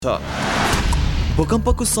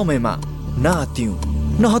भूकम्पको समयमा नआत्तियौं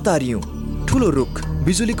नहतारियौं ठुलो रुख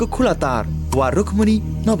बिजुलीको खुला तार वा रुखमुनि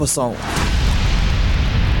नबसौं।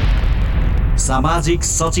 सामाजिक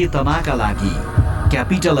सचेतनाका लागि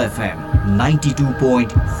capital FM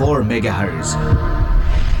 92.4 megahertz.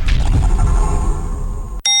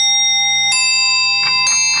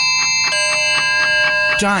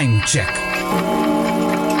 Time check.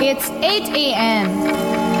 It's 8 a.m.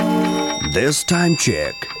 This time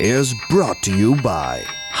check is brought to you by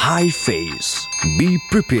High Face. Be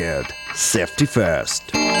prepared. Safety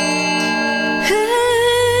first.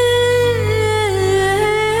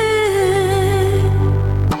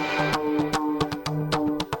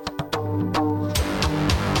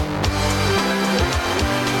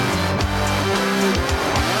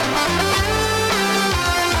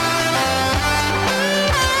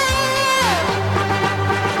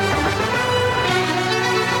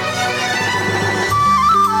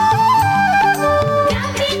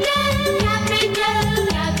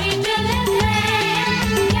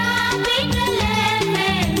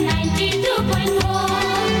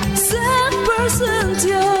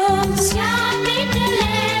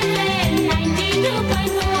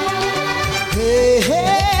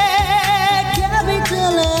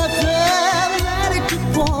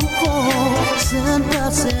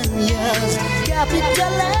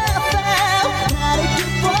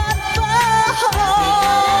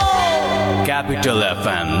 Capital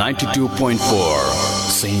FM 92.4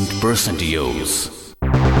 100% yours.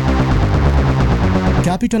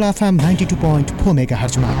 Capital FM 92.4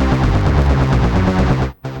 megahertz मा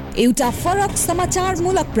एउटा फरक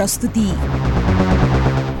समाचारमूलक प्रस्तुति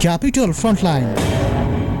Capital Frontline।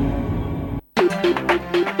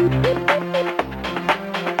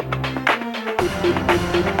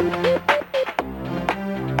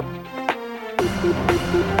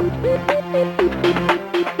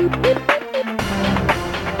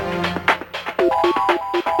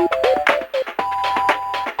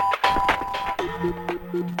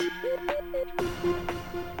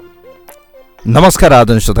 नमस्कार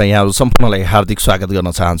आदरणीय श्रोता, यहाँहरू सम्पूर्णलाई हार्दिक स्वागत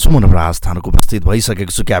गर्न चाहन्छु। म राजस्थानको उपस्थित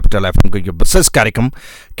भइसकेको छु क्यापिटल एफएमको यो विशेष कार्यक्रम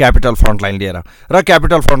क्यापिटल फ्रन्टलाइन लिएर। र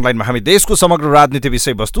क्यापिटल फ्रन्टलाइनमा हामी देशको समग्र राजनीति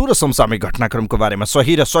विषयवस्तु र समसामयिक घटनाक्रमको बारेमा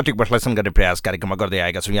सही र सठिक विश्लेषण गर्ने प्रयास कार्यक्रममा गर्दै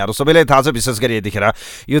आएका छौँ। यहाँहरू सबैलाई थाहा छ, विशेष गरी यतिखेर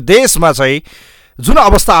यो देशमा चाहिँ जुन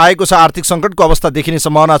अवस्था आएको छ, आर्थिक सङ्कटको अवस्था देखिने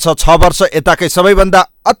सम्भावना छ। 6 वर्ष यताकै सबैभन्दा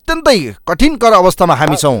अत्यन्तै कठिनकर अवस्थामा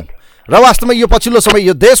हामी छौँ र वास्तवमा यो पछिल्लो समय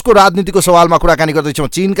यो देशको राजनीतिको सवालमा कुराकानी गर्दैछौँ।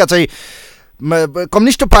 चीनका चाहिँ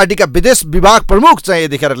कम्युनिस्ट पार्टीका विदेश विभाग प्रमुख चाहिँ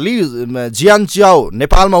यतिखेर ली जियानच्याओ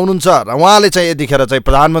नेपालमा हुनुहुन्छ र उहाँले चाहिँ यतिखेर चाहिँ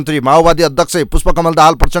प्रधानमन्त्री माओवादी अध्यक्ष पुष्पकमल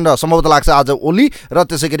दाहाल प्रचण्ड सम्भवतः लाग्छ आज ओली र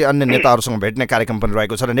त्यसै गरी अन्य नेताहरूसँग भेट्ने कार्यक्रम पनि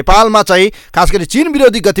रहेको छ। र नेपालमा चाहिँ खास गरी चीन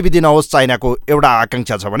विरोधी गतिविधि नहोस् चाइनाको एउटा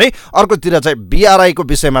आकांक्षा छ भने अर्कोतिर चाहिँ बीआरआईको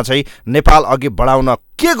विषयमा चाहिँ नेपाल अघि बढाउन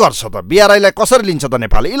के गर्छ त, बीआरआईलाई कसरी लिन्छ त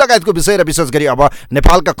नेपाल, यी लगायतको विषय र विशेष गरी अब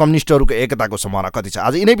नेपालका कम्युनिस्टहरूको एकताको सम्भावना कति छ,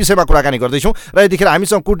 आज यिनै विषयमा कुराकानी गर्दैछौँ। र यतिखेर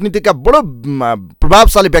हामीसँग कूटनीतिका बडो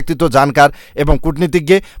प्रभावशाली व्यक्तित्व, जानकार एवं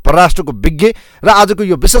कूटनीतिज्ञ, परराष्ट्रको विज्ञ र आजको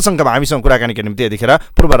यो विशेष अङ्कमा हामीसँग कुराकानीको निम्ति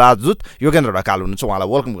यतिखेर पूर्व राजदूत योगेन्द्र ढकाल हुनुहुन्छ। उहाँलाई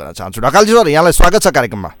वेलकम गर्न चाहन्छु। ढकालजी सर, यहाँलाई स्वागत छ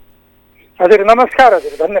कार्यक्रममा। हजुर नमस्कार।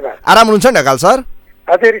 हजुर धन्यवाद। आराम हुनुहुन्छ ढकाल सर?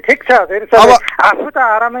 हजुर ठिक छ। हजुर आफू त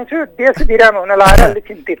आरामै छु, देश विराम हुन लागेर अलिक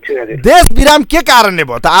चिन्तित छु। हजुर देश विराम के कारणले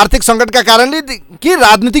भयो त? आर्थिक सङ्कटका कारणले कि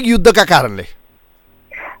राजनीतिक युद्धका कारणले?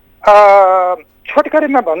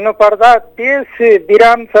 छोटकरीमा भन्नुपर्दा देश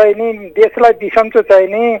विराम चाहिँ नि, देशलाई बिसन्चो चाहिँ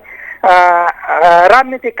नि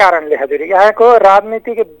राजनीतिक कारणले। हजुर यहाँको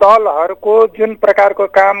राजनीतिक दलहरूको जुन प्रकारको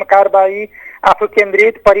काम कारबाही आफू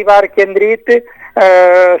केन्द्रित, परिवार केन्द्रित,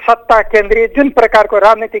 सत्ता केन्द्रित जुन प्रकारको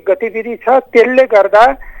राजनीतिक गतिविधि छ, त्यसले गर्दा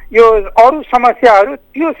यो अरू समस्याहरू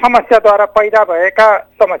त्यो समस्याद्वारा पैदा भएका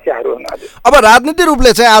समस्याहरू हुन्। अब राजनीतिक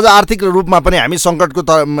रूपले चाहिँ आज आर्थिक रूपमा पनि हामी सङ्कटको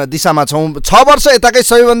दिशामा छौँ। 6 वर्ष यताकै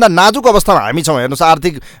सबैभन्दा नाजुक अवस्थामा हामी छौँ। हेर्नुहोस्,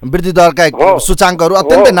 आर्थिक वृद्धि दरका सूचाङ्कहरू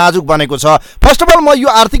अत्यन्तै नाजुक बनेको छ। फर्स्ट अफ अल म यो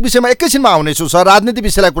आर्थिक विषयमा एकैछिनमा आउनेछु सर, राजनीति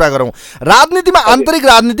विषयलाई कुरा गरौँ। राजनीतिमा आन्तरिक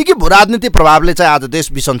राजनीति कि भू राजनीतिक प्रभावले चाहिँ आज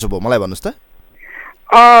देश बिसन्चो भयो, मलाई भन्नुहोस् त।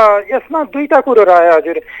 यसमा दुईटा कुरो रह्यो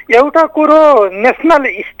हजुर। एउटा कुरो नेसनल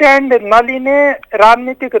स्ट्यान्ड नलिने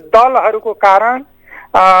राजनीतिक दलहरूको कारण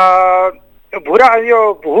भू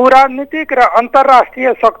राजनीतिक र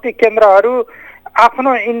अन्तर्राष्ट्रिय शक्ति केन्द्रहरू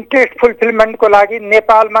आफ्नो इन्ट्रेस्ट फुलफिलमेन्टको लागि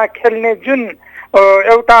नेपालमा खेल्ने जुन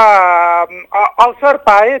एउटा अवसर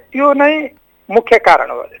पाए, त्यो नै मुख्य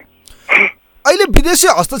कारण हो। अहिले विदेशी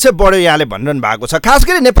हस्तक्षेप बढ्यो यहाँले भनिरहनु भएको छ। खास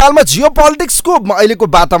गरी नेपालमा जियो पोलिटिक्सको अहिलेको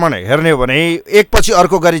वातावरण हेर्ने हो भने एकपछि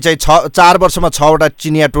अर्को गरी चाहिँ 4 वर्षमा 6वटा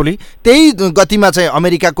चिनिया टोली, त्यही गतिमा चाहिँ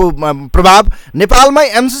अमेरिकाको प्रभाव नेपालमै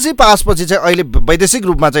एमसीसी पासपछि चाहिँ अहिले वैदेशिक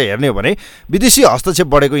रूपमा चाहिँ हेर्ने हो भने विदेशी हस्तक्षेप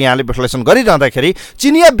बढेको यहाँले विश्लेषण गरिरहँदाखेरि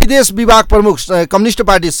चिनिया विदेश विभाग प्रमुख कम्युनिस्ट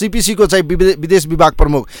पार्टी सीपीसीको चाहिँ विदेश विभाग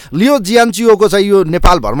प्रमुख लियो जियानचियोको चाहिँ यो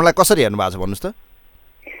नेपाल भ्रमणलाई कसरी हेर्नु भएको छ भन्नुहोस् त?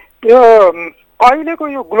 यो अहिलेको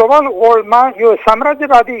यो ग्लोबल वर्ल्डमा यो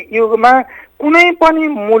साम्राज्यवादी युगमा कुनै पनि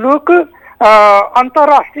मुलुक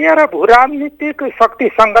अन्तर्राष्ट्रिय र भूराजनीतिक शक्ति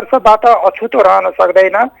सङ्घर्षबाट अछुतो रहन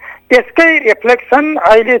सक्दैन। त्यसकै रिफ्लेक्सन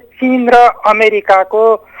अहिले चीन र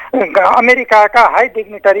अमेरिकाका हाई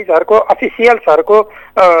डिग्निटरिजहरूको अफिसियल्सहरूको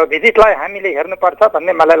भिजिटलाई हामीले हेर्नुपर्छ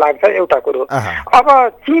भन्ने मलाई लाग्छ एउटा कुरो। अब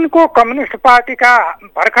चीनको कम्युनिस्ट पार्टीका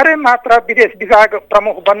भर्खरै मात्र विदेश विभाग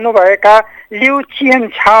प्रमुख बन्नुभएका लिउ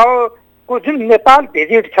छिएनछाओको जुन नेपाल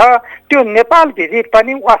भिजिट छ त्यो नेपाल भिजिट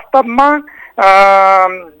पनि वास्तवमा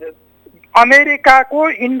अमेरिकाको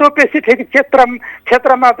इन्डो पेसिफिक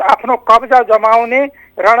क्षेत्रमा आफ्नो कब्जा जमाउने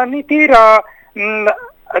रणनीति र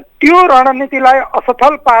त्यो रणनीतिलाई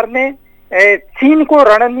असफल पार्ने चीनको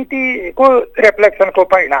रणनीतिको रिफ्लेक्सनको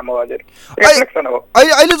परिणाम हो। हजुर, रिफ्लेक्सन हो।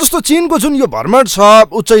 अहिले जस्तो चीनको जुन यो भ्रमण छ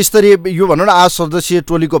उच्च स्तरीय यो भनौँ न 8 सदस्यीय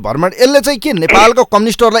टोलीको भ्रमण, यसले चाहिँ के नेपालको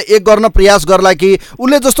कम्युनिस्टहरूलाई एक गर्न प्रयास गर्ला कि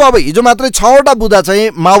उसले जस्तो अब हिजो मात्रै 6वटा बुँदा चाहिँ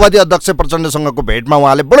माओवादी अध्यक्ष प्रचण्डसँगको भेटमा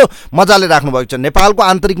उहाँले बडो मजाले राख्नुभएको छ। नेपालको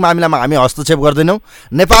आन्तरिक मामिलामा हामी हस्तक्षेप गर्दैनौँ,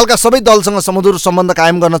 नेपालका सबै दलसँग सुमधुर सम्बन्ध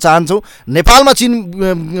कायम गर्न चाहन्छौँ, नेपालमा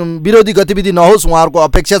चीन विरोधी गतिविधि नहोस् उहाँहरूको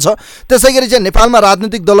अपेक्षा छ। त्यसै गरी चाहिँ नेपालमा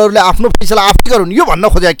राजनीतिक दलहरूले आफ्नो फैसला आफै गरून् यो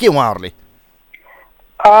भन्न खोजे के उहाँहरूले?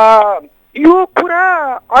 यो कुरा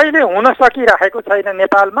अहिले हुन सकिरहेको छैन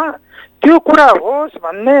नेपालमा। त्यो कुरा होस्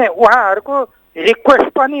भन्ने उहाँहरूको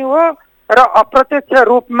रिक्वेस्ट पनि हो र अप्रत्यक्ष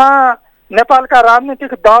रूपमा नेपालका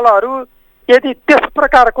राजनीतिक दलहरू यदि त्यस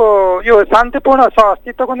प्रकारको यो शान्तिपूर्ण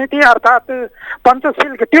सहअस्तित्वको नीति अर्थात्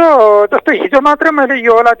पञ्चशील त्यो जस्तो हिजो मात्रै मैले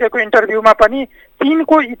यो होला दिएको इन्टरभ्यूमा पनि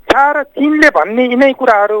चीनको इच्छा र चीनले भन्ने यिनै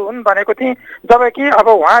कुराहरू हुन् भनेको थिएँ। जबकि अब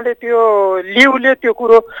उहाँले त्यो लिउले त्यो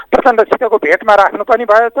कुरो प्रचण्डसितको भेटमा राख्नु पनि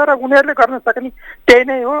भएछ र उनीहरूले गर्न सक्ने त्यही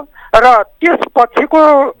नै हो र त्यसपछिको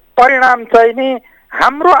परिणाम चाहिँ नि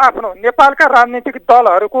हाम्रो आफ्नो नेपालका राजनीतिक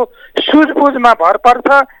दलहरूको सुझबुझमा भर पर्छ।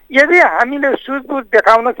 यदि हामीले सुझबुझ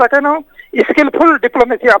देखाउन सकेनौँ, स्किलफुल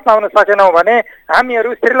डिप्लोमेसी अप्नाउन सकेनौँ भने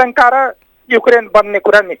हामीहरू श्रीलङ्का र युक्रेन बन्ने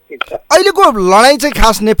कुरा निश्चित छ। अहिलेको लडाइँ चाहिँ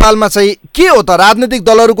खास नेपालमा चाहिँ के हो त? राजनीतिक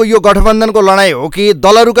दलहरूको यो गठबन्धनको लडाइँ हो कि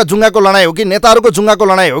दलहरूका जुङ्गाको लडाइँ हो कि नेताहरूको जुङ्गाको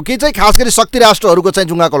लडाइँ हो कि चाहिँ खास गरी शक्ति राष्ट्रहरूको चाहिँ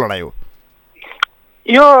जुङ्गाको लडाइँ हो?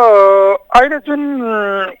 यो अहिले जुन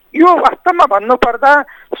यो वास्तवमा भन्नुपर्दा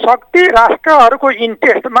शक्ति राष्ट्रहरूको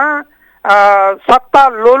इन्ट्रेस्टमा सत्ता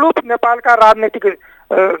लोलुप नेपालका राजनीतिक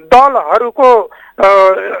दलहरूको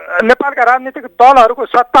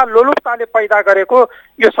सत्ता लोलुपताले पैदा गरेको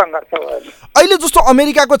यो सङ्घर्ष हो। अहिले जस्तो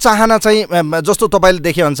अमेरिकाको चाहना चाहिँ जस्तो तपाईँले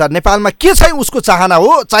देखे अनुसार नेपालमा के चाहिँ उसको चाहना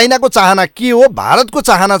हो? चाइनाको चाहना के हो? भारतको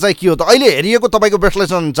चाहना चाहिँ के हो त? अहिले हेरिएको तपाईँको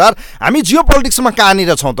विश्लेषण अनुसार हामी जियो पोलिटिक्समा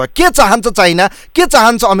कहाँनिर छौँ त? के चाहन्छ चाइना, के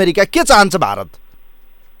चाहन्छ अमेरिका, के चाहन्छ भारत?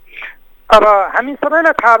 अब हामी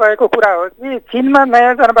सबैलाई थाहा भएको कुरा हो कि चीनमा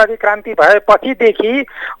नयाँ जनवादी क्रान्ति भएपछिदेखि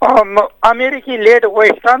अमेरिकी लेड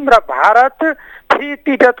वेस्टर्न र भारत फ्री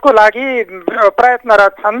तिब्बतको लागि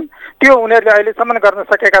प्रयत्नरत छन्। त्यो उनीहरूले अहिलेसम्म गर्न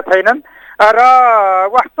सकेका छैनन् र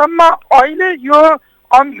वास्तवमा अहिले यो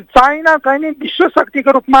चाइना चाहिँ नि विश्व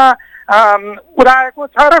शक्तिको रूपमा उदाएको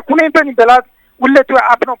छ र कुनै पनि बेला उसले त्यो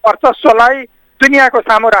आफ्नो वर्चस्वलाई दुनियाँको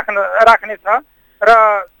सामु राख्नेछ र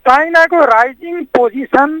चाइनाको राइजिङ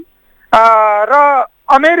पोजिसन र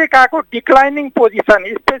अमेरिकाको डिक्लाइनिङ पोजिसन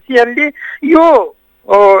स्पेसियल्ली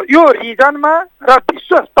यो रिजनमा र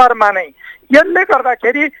विश्व स्तरमा नै यसले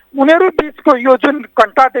गर्दाखेरि उनीहरू बिचको यो जुन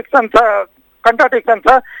कन्ट्राडिक्सन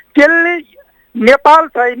छ त्यसले नेपाल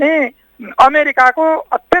चाहिँ नै अमेरिकाको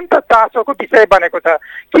अत्यन्त चासोको विषय बनेको छ।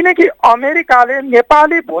 किनकि अमेरिकाले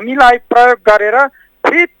नेपाली भूमिलाई प्रयोग गरेर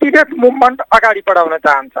फ्री तिब्बत मुभमेन्ट अगाडि बढाउन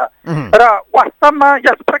चाहन्छ र वास्तवमा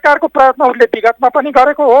यस प्रकारको प्रयत्न उसले विगतमा पनि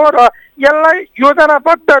गरेको हो र यसलाई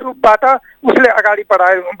योजनाबद्ध रूपबाट उसले अगाडि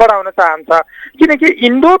बढाउन चाहन्छ। किनकि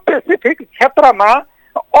इन्डो पेसिफिक क्षेत्रमा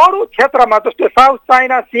अरू क्षेत्रमा जस्तो south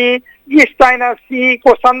China C, east China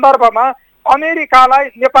सीको सन्दर्भमा अमेरिकालाई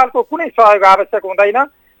नेपालको कुनै सहयोग आवश्यक हुँदैन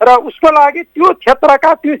र उसको लागि त्यो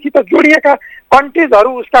क्षेत्रका त्योसित जोडिएका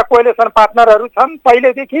कन्ट्रिजहरू उसका कोएलिसन पार्टनरहरू छन्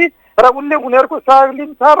पहिलेदेखि र उसले उनीहरूको सहयोग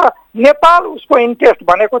लिन्छ र नेपाल उसको इन्ट्रेस्ट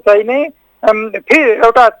भनेको चाहिँ नि फेरि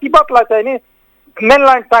एउटा तिब्बतलाई चाहिँ नि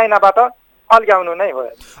मेनल्यान्ड चाइनाबाट अल्झाउनु नै हो।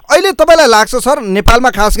 अहिले तपाईँलाई लाग्छ सर नेपालमा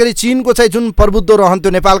खास गरी चीनको चाहिँ जुन प्रभुत्व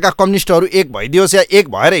रहन्थ्यो नेपालका कम्युनिस्टहरू एक भइदियोस् या एक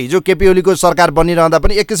भएर हिजो केपी ओलीको सरकार बनिरहँदा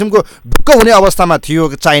पनि एक किसिमको ढुक्क हुने अवस्थामा थियो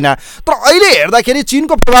चाइना, तर अहिले हेर्दाखेरि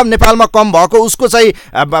चीनको प्रभाव नेपालमा कम भएको, उसको चाहिँ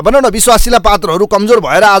भनौँ न विश्वासिला पात्रहरू कमजोर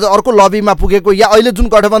भएर आज अर्को लबीमा पुगेको या अहिले जुन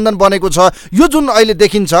गठबन्धन बनेको छ यो जुन अहिले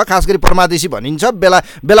देखिन्छ खास गरी परमादेशी भनिन्छ,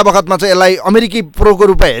 बेला बखतमा चाहिँ यसलाई अमेरिकी प्रोको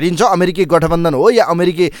रूपमा हेरिन्छ, अमेरिकी गठबन्धन हो या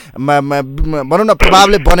अमेरिकी भनौँ न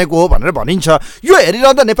प्रभावले बनेको हो भनेर भनिन्छ। यो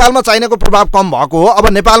हेरिरहँदा नेपालमा चाइनाको प्रभाव कम भएको हो, अब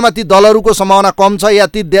नेपालमा ती दलहरूको सम्भावना कम छ या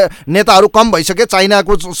ती नेताहरू कम भइसके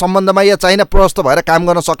चाइनाको सम्बन्धमा या चाइना प्रस्त भएर काम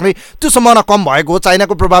गर्न सक्ने त्यो सम्भावना कम भएको हो,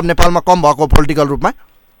 चाइनाको प्रभाव नेपालमा कम भएको पोलिटिकल रूपमा।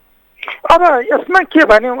 अब यसमा के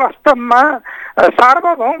भने वास्तवमा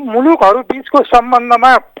सार्वभौम मुलुकहरू बीचको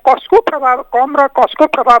सम्बन्धमा कसको प्रभाव कम र कसको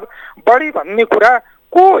प्रभाव बढी भन्ने कुरा,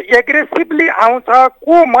 को एग्रेसिभली आउँछ,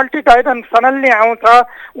 को मल्टिडाइमेन्सनल्ली आउँछ,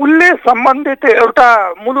 उसले सम्बन्धित एउटा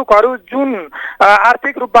मुलुकहरू जुन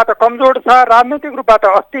आर्थिक रूपबाट कमजोर छ, राजनैतिक रूपबाट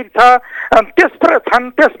अस्थिर छ,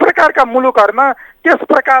 त्यस प्रकारका मुलुकहरूमा त्यस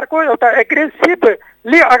प्रकारको एउटा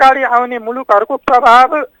एग्रेसिभली अगाडि आउने मुलुकहरूको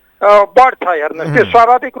प्रभाव बढ्छ। हेर्नुहोस्, त्यो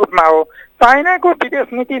स्वाभाविक रूपमा हो। चाइनाको विदेश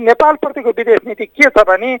नीति, नेपालप्रतिको विदेश नीति के छ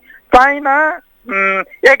भने चाइना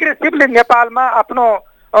एग्रेसिभली नेपालमा आफ्नो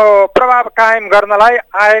प्रभाव कायम गर्नलाई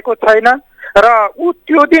आएको छैन र ऊ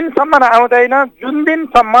त्यो दिनसम्म आउँदैन जुन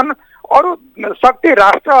दिनसम्म अरू शक्ति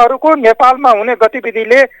राष्ट्रहरूको नेपालमा हुने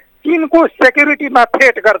गतिविधिले चीनको सेक्युरिटीमा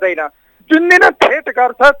थ्रेट गर्दैन। जुन दिन थ्रेट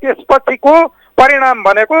गर्छ त्यसपछिको परिणाम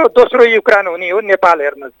भनेको दोस्रो युक्रेन हुने हो नेपाल।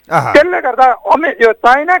 हेर्नुहोस्, त्यसले गर्दा यो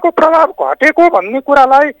चाइनाको प्रभाव घटेको भन्ने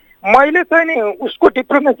कुरालाई मैले चाहिँ नि उसको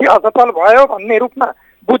डिप्लोमेसी असफल भयो भन्ने रूपमा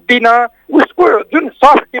बुझ्दिनँ। उसको जुन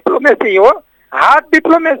सफ्ट डिप्लोमेसी हो, हार्ड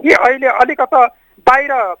डिप्लोमेसी अहिले अलिकता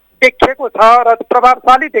बाहिर देखिएको छ र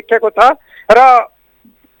प्रभावशाली देखिएको छ र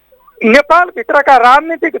नेपालभित्रका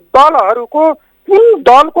राजनीतिक दलहरूको कुन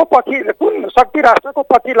दलको पछि, कुन शक्ति राष्ट्रको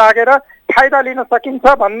पछि लागेर फाइदा लिन सकिन्छ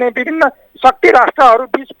भन्ने विभिन्न शक्ति राष्ट्रहरू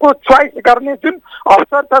बिचको चोइस गर्ने जुन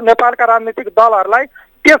अवसर छ नेपालका राजनीतिक दलहरूलाई,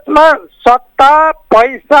 त्यसमा सत्ता,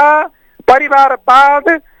 पैसा, परिवारवाद,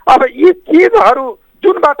 अब यी चिजहरू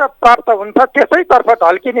जुनबाट प्राप्त हुन्छ त्यसैतर्फ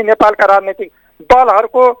ढल्किने नेपालका राजनीतिक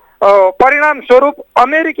दलहरूको परिणाम स्वरूप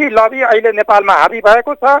अमेरिकी लबी अहिले नेपालमा हावी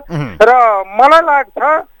भएको छ र मलाई लाग्छ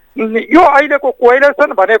यो अहिलेको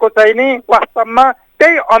कोएलिसन भनेको चाहिँ नि वास्तवमा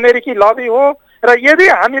त्यही अमेरिकी लबी हो र यदि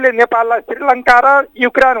हामीले नेपाललाई श्रीलङ्का र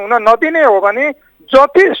युक्रेन हुन नदिने हो भने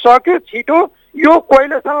जति सक्यो छिटो यो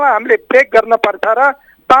कोएलिसनलाई हामीले ब्रेक गर्न पर्छ र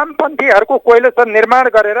वामपन्थीहरूको कोएलिसन निर्माण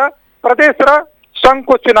गरेर प्रदेश र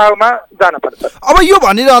सङ्घको चुनावमा जान पर्छ। अब यो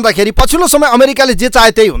भनिरहँदाखेरि पछिल्लो समय अमेरिकाले जे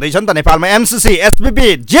चाहे त्यही हुँदैछ नि त नेपालमा, एमसीसी, एसपीपी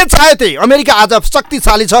जे चाहे त्यही। अमेरिका आज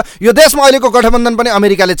शक्तिशाली छ, यो देशमा अहिलेको गठबन्धन पनि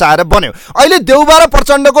अमेरिकाले चाहेर बन्यो। अहिले देउबा र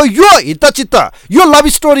प्रचण्डको यो हितचित्त, यो लभ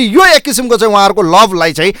स्टोरी, यो एक किसिमको चाहिँ उहाँहरूको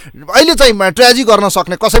लभलाई चाहिँ अहिले चाहिँ ट्रेजी गर्न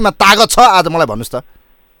सक्ने कसैमा तागत छ आज मलाई भन्नुहोस् त।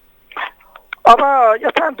 अब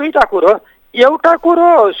यसमा दुईटा कुरो, एउटा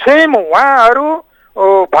कुरो स्वयं उहाँहरू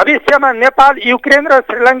भविष्यमा नेपाल, युक्रेन र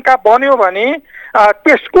श्रीलङ्का बन्यो भने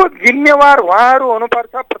त्यसको जिम्मेवार उहाँहरू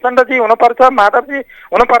हुनुपर्छ, प्रचण्डजी हुनुपर्छ, माधवजी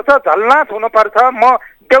हुनुपर्छ, झलनाथ हुनुपर्छ। म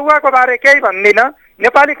देउवाको बारे केही भन्दिनँ,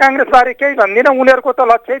 नेपाली काङ्ग्रेस बारे केही भन्दिनँ, उनीहरूको त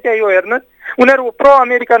लक्ष्य त्यही हो। हेर्नुहोस्, उनीहरू प्रो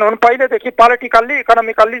अमेरिकन हुन् पहिलेदेखि, पोलिटिकल्ली,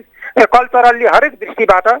 इकोनोमिकल्ली, कल्चरल्ली हरेक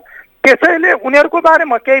दृष्टिबाट। त्यसैले उनीहरूको बारे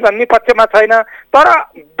म केही भन्ने पक्षमा छैन। तर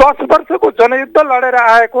 10 वर्षको जनयुद्ध लडेर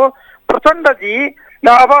आएको प्रचण्डजी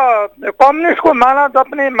अब कम्युनिस्टको माला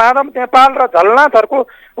जप्ने माधव नेपाल र झलनाथहरूको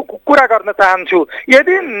कुरा गर्न चाहन्छु।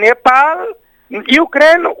 यदि नेपाल,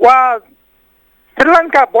 युक्रेन वा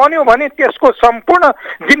श्रीलङ्का बन्यो भने त्यसको सम्पूर्ण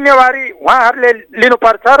जिम्मेवारी उहाँहरूले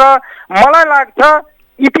लिनुपर्छ र मलाई लाग्छ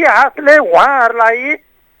इतिहासले उहाँहरूलाई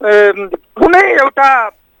कुनै एउटा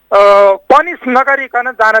पनिस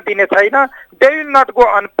नगरिकन जान दिने छैन। They will not go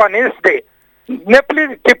unpunished, Nepalese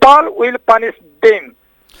people will punish them.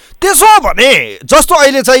 त्यसो भने जस्तो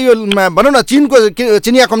अहिले चाहिँ यो भनौँ न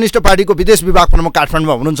चिनिया कम्युनिस्ट पार्टीको विदेश विभाग प्रमुख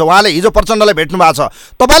काठमाडौँमा हुनुहुन्छ, उहाँले हिजो प्रचण्डलाई भेट्नु भएको छ।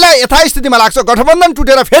 तपाईँलाई यथास्थितिमा लाग्छ गठबन्धन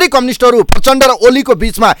टुटेर फेरि कम्युनिस्टहरू प्रचण्ड र ओलीको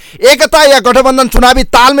बिचमा एकता या गठबन्धन चुनावी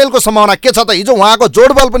तालमेलको सम्भावना के छ त? हिजो उहाँको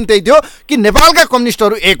जोडबल पनि त्यही थियो कि नेपालका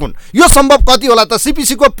कम्युनिस्टहरू एक हुन्। यो सम्भव कति होला त?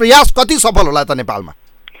 सीपीसीको प्रयास कति सफल होला त नेपालमा?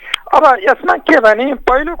 अब यसमा के भने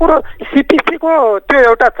पहिलो कुरो सीपीसीको त्यो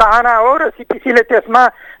एउटा चाहना हो र सीपीसीले त्यसमा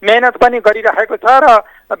मेहनत पनि गरिरहेको छ र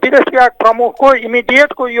विदेश विभाग प्रमुखको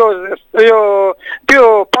इमिडिएटको यो त्यो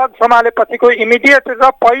पद सम्हालेपछिको इमिडिएट र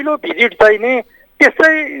पहिलो भिजिट चाहिँ नि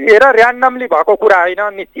त्यसै हेर ऱ्यान्डमली भएको कुरा होइन,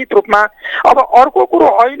 निश्चित रूपमा। अब अर्को कुरो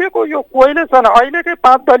अहिलेको यो कोएलिसन, अहिलेकै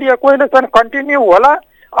 5 दलीय कोएलिसन कन्टिन्यू होला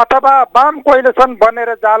अथवा वाम कोइलिसन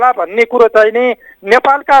बनेर जाला भन्ने कुरो चाहिँ नि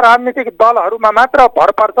नेपालका राजनीतिक दलहरूमा मात्र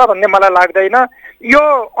भर पर्छ भन्ने मलाई लाग्दैन। यो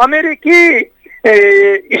अमेरिकी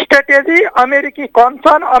स्ट्राटेजी, अमेरिकी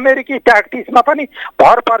कन्सर्न, अमेरिकी ट्याक्टिक्समा पनि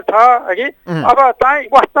भर पर्छ है। अब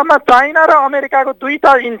वास्तवमा चाइना र अमेरिकाको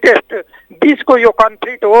दुईटा इन्ट्रेस्ट बीचको यो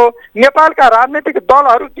कन्फ्लिक्ट हो, नेपालका राजनीतिक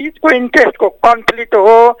दलहरू बीचको इन्ट्रेस्टको कन्फ्लिक्ट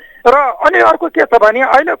हो। र अनि अर्को के छ भने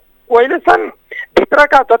अहिले कोइलिसन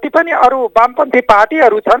भित्रका जति पनि अरू वामपन्थी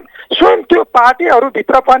पार्टीहरू छन् स्वयं त्यो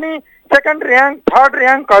पार्टीहरूभित्र पनि सेकेन्ड र्याङ्क थर्ड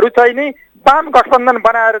र्याङ्कहरू चाहिँ नि वाम गठबन्धन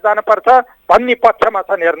बनाएर जानुपर्छ भन्ने पक्षमा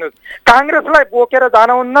छन्। हेर्नुहोस्, काङ्ग्रेसलाई बोकेर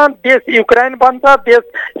जानुहुन्न, देश युक्रेन बन्छ, देश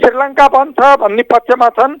श्रीलङ्का बन्छ भन्ने पक्षमा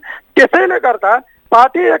छन्। त्यसैले गर्दा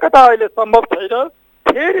पार्टी एकता अहिले सम्भव छैन।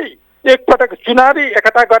 फेरि एकपटक चुनावी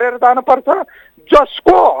एकता गरेर जानुपर्छ,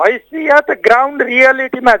 जसको हैसियत ग्राउन्ड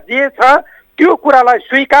रियालिटीमा जे छ त्यो कुरालाई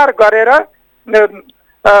स्वीकार गरेर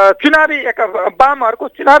वामहरूको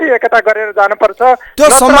चुनावी एकता गरेर जानुपर्छ। त्यो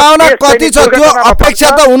सम्भावना कति छ? त्यो अपेक्षा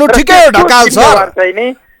त हुनु ठिकै हो ढकाल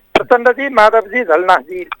सर। प्रचण्डजी, माधवजी,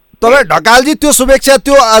 झलनाथजी, तपाईँ ढकालजी, त्यो शुभेच्छा,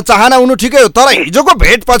 त्यो चाहना हुनु ठिकै हो, तर हिजोको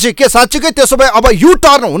भेटपछि के साँच्चीकै त्यसो भए अब यु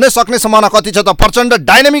टर्न हुन सक्ने सम्भावना कति छ त? प्रचण्ड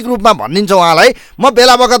डाइनामिक रूपमा भन्नुहुन्छ उहाँलाई, म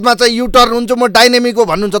बेला बखतमा चाहिँ यु टर्न हुन्छु, म डाइनामिक हो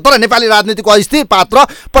भन्नुहुन्छ, तर नेपाली राजनीतिको अस्थिर पात्र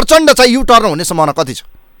प्रचण्ड चाहिँ यु टर्न हुने सम्भावना कति छ?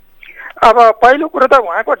 अब पहिलो कुरो त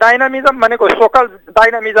उहाँको डाइनामिजम भनेको सोकल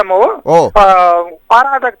डाइनामिजम हो,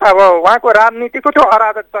 अराजकता हो, उहाँको राजनीतिको त्यो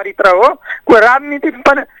अराजक चरित्र हो। राजनीति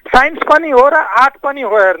पनि साइन्स पनि हो र आर्ट पनि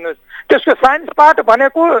हो। हेर्नुहोस्, त्यसको साइन्स पार्ट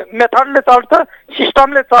भनेको मेथडले चल्छ,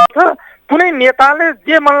 सिस्टमले चल्छ। कुनै नेताले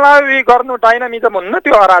जे मन लाग्यो गर्नु डाइनामिजम हुन्न,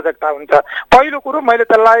 त्यो अराजकता हुन्छ। पहिलो कुरो मैले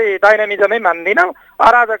त्यसलाई डाइनामिजमै मान्दिनँ,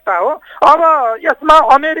 अराजकता हो। अब यसमा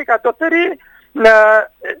अमेरिका जसरी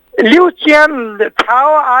लिउ चियान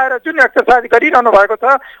छाओ आएर जुन एक्सर्साइज गरिरहनु भएको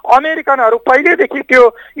छ, अमेरिकनहरू पहिलेदेखि त्यो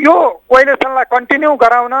यो कोइलिसनलाई कन्टिन्यू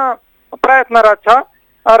गराउन प्रयत्नरत छ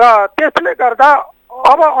र त्यसले गर्दा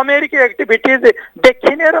अब अमेरिकी एक्टिभिटिज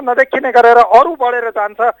देखिने र नदेखिने गरेर अरू बढेर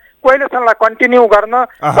जान्छ कोइलिसनलाई कन्टिन्यू गर्न।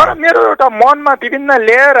 तर मेरो एउटा मनमा विभिन्न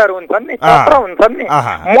लेयरहरू हुन्छन् नि, तन्त्र हुन्छन् नि,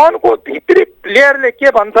 मनको भित्री लेयरले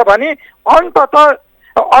के भन्छ भने अन्ततः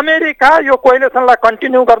अमेरिका यो कोइलिसनलाई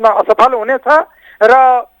कन्टिन्यू गर्न असफल हुनेछ र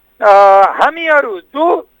हामीहरू जो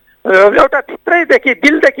एउटा भित्रैदेखि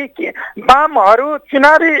दिलदेखि वामहरू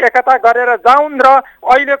चुनावी एकता गरेर जाउन् र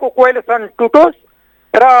अहिलेको कोइलिसन टुटोस्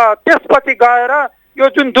र त्यसपछि गएर यो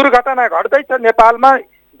जुन दुर्घटना घट्दैछ नेपालमा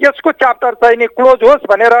यसको च्याप्टर चाहिँ नि क्लोज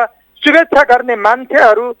होस् भनेर शुभेच्छा गर्ने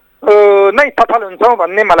मान्छेहरू नै सफल हुन्छौँ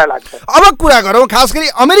भन्ने मलाई लाग्छ। अब कुरा गरौँ खास गरी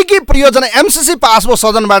अमेरिकी परियोजना एमसीसी पास भयो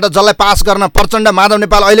सदनबाट, जसलाई पास गर्न प्रचण्ड, माधव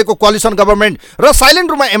नेपाल, अहिलेको कोअलिसन गभर्मेन्ट र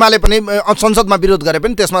साइलेन्ट रूपमा एमाले पनि संसदमा विरोध गरे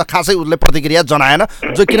पनि त्यसमा खासै उसले प्रतिक्रिया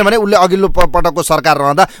जनाएन, जो किनभने उसले अघिल्लो पटकको सरकार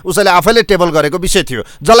रहँदा उसैले आफैले टेबल गरेको विषय थियो,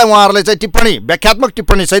 जसलाई उहाँहरूले चाहिँ टिप्पणी, व्याख्यात्मक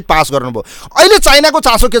टिप्पणी सहित पास गर्नुभयो। अहिले चाइनाको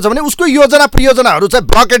चासो के छ भने उसको योजना परियोजनाहरू चाहिँ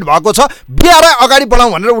ब्लकेट भएको छ, बिआरआई अगाडि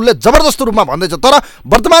बढाउँ भनेर उसले जबरजस्त रूपमा भन्दैछ। तर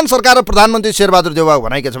वर्तमान सरकार र प्रधानमन्त्री शेरबहादुर देउवाको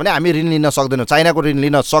भनाइ के छ भने हामी ऋण लिन सक्दैनौँ, चाइनाको ऋण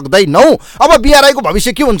लिन सक्दैनौँ। अब बिआरआई को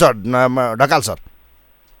भविष्य के हुन्छ ढकाल सर?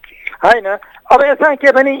 होइन, अब यसमा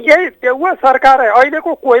के भने यही देउवा सरकार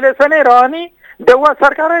अहिलेको कोइलिसनै रहने, देउवा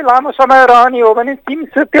सरकारै लामो समय रहने हो भने चीन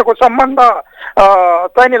सित्तेको सम्बन्ध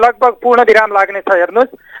चाहिँ लगभग पूर्ण विराम लाग्ने छ।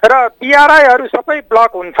 हेर्नुहोस्, र बिआरआईहरू सबै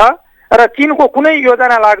ब्लक हुन्छ र चीनको कुनै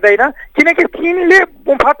योजना लाग्दैन, किनकि चीनले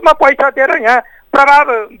मुफ्तमा पैसा दिएर यहाँ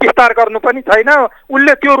प्रभाव विस्तार गर्नु पनि छैन,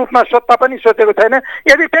 उसले त्यो रूपमा सोध्न पनि सोचेको छैन।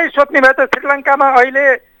 यदि त्यही सोध्ने भए त श्रीलङ्कामा अहिले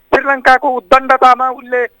श्रीलङ्काको उद्दण्डतामा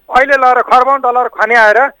उसले अहिले लगेर खर्बौँ डलर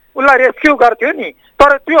खन्याएर उसलाई रेस्क्यु गर्थ्यो नि,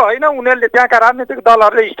 तर त्यो होइन। उनीहरूले त्यहाँका राजनीतिक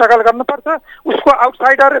दलहरूले स्ट्रगल गर्नुपर्छ, उसको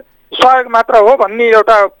आउटसाइडर सहयोग मात्र हो भन्ने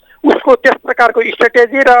एउटा उसको त्यस प्रकारको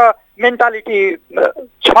स्ट्राटेजी र मेन्टालिटी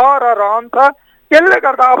छ र रहन्छ। त्यसले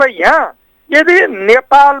गर्दा अब यहाँ यदि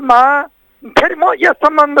नेपालमा फेरि म यस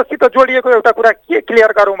सम्बन्धसित जोडिएको एउटा कुरा के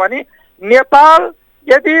क्लियर गरौँ भने नेपाल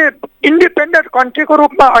यदि इन्डिपेन्डेन्ट कन्ट्रीको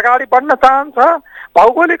रूपमा अगाडि बढ्न चाहन्छ,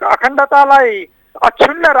 भौगोलिक अखण्डतालाई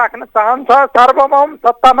अक्षुण्ण राख्न चाहन्छ, सार्वभौम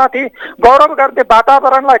सत्तामाथि गौरव गर्ने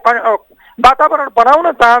वातावरण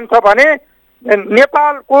बनाउन चाहन्छ भने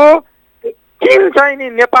नेपालको चीन चाहिँ नि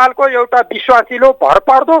नेपालको एउटा विश्वासिलो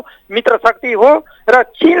भरपर्दो मित्र शक्ति हो र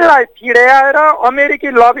चीनलाई चिड्याएर अमेरिकी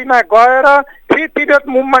लबीमा गएर फ्री पिरियड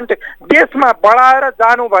मुभमेन्ट देशमा बढाएर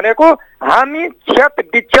जानु भनेको हामी क्षत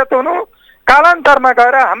विक्षत हुनु, कालान्तरमा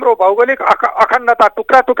गएर हाम्रो भौगोलिक अखण्डता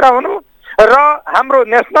टुक्रा टुक्रा हुनु र हाम्रो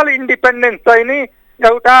नेसनल इन्डिपेन्डेन्स चाहिँ नि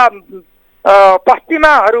एउटा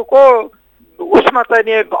पश्चिमाहरूको उसमा चाहिँ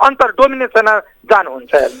नि अन्तर डोमिनेसनमा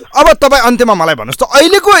जानुहुन्छ। अब तपाईँ अन्त्यमा मलाई भन्नुहोस् त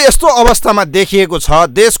अहिलेको यस्तो अवस्थामा देखिएको छ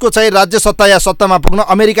देशको चाहिँ राज्य सत्ता या सत्तामा पुग्न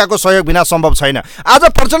अमेरिकाको सहयोग बिना सम्भव छैन। आज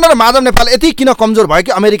प्रचण्ड र माधव नेपाल यति किन कमजोर भयो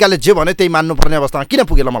कि अमेरिकाले जे भने त्यही मान्नुपर्ने अवस्थामा किन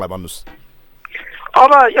पुगेन मलाई भन्नुहोस्।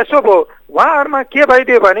 अब यसो भयो उहाँहरूमा के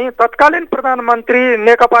भइदियो भने तत्कालीन प्रधानमन्त्री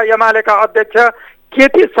नेकपा एमालेका अध्यक्ष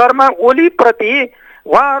केपी शर्मा ओलीप्रति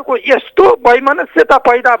उहाँहरूको यस्तो वैमनस्यता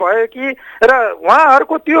पैदा भयो कि र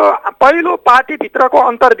उहाँहरूको त्यो पहिलो पार्टीभित्रको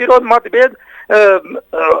अन्तर्विरोध मतभेद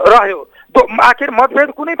रह्यो। आखिर मतभेद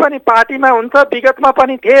कुनै पनि पार्टीमा हुन्छ, विगतमा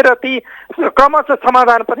पनि थिए र ती क्रमशः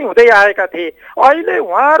समाधान पनि हुँदै आएका थिए। अहिले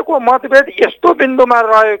उहाँहरूको मतभेद यस्तो बिन्दुमा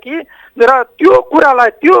रह्यो कि र त्यो कुरालाई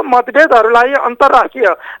त्यो मतभेदहरूलाई अन्तर्राष्ट्रिय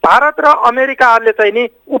भारत र अमेरिकाहरूले चाहिँ नि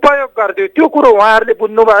उपयोग गरिदियो। त्यो कुरो उहाँहरूले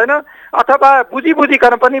बुझ्नु भएन अथवा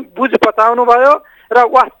बुझिकन पनि बुझ पचाउनु भयो र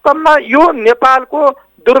वास्तवमा यो नेपालको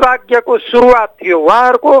दुर्भाग्यको सुरुवात थियो।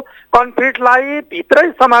 उहाँहरूको कन्फ्लिक्टलाई भित्रै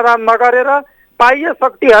समाधान नगरेर बाह्य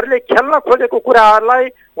शक्तिहरूले खेल्न खोजेको कुराहरूलाई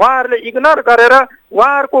उहाँहरूले इग्नोर गरेर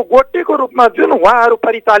उहाँहरूको गोटीको रूपमा जुन उहाँहरू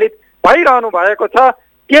परिचालित भइरहनु भएको छ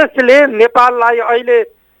त्यसले नेपाललाई अहिले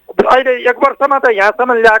 1 वर्षमा त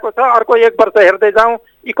यहाँसम्म ल्याएको छ। अर्को 1 वर्ष हेर्दै जाउँ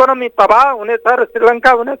इकोनोमी तबाह हुनेछ र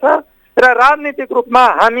श्रीलङ्का हुनेछ र राजनीतिक रूपमा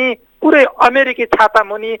हामी पुरै अमेरिकी छाता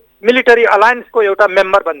मुनि मिलिटरी अलायन्सको एउटा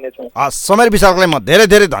मेम्बर बन्नेछौँ। समय विचारलाई म धेरै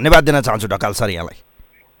धेरै धन्यवाद दिन चाहन्छु ढकाल सर यहाँलाई।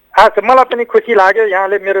 मलाई पनि खुसी लाग्यो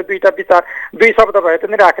यहाँले मेरो दुई शब्द भए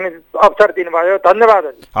पनि राख्ने अवसर दिनुभयो। धन्यवाद।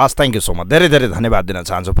 हस् थ्याङ्क यू सो मच। धेरै धेरै धन्यवाद दिन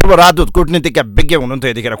चाहन्छु। पूर्व राजदूत कूटनीतिज्ञ विज्ञ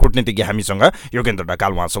हुनुहुन्थ्यो यतिखेर कूटनीतिज्ञ हामीसँग योगेन्द्र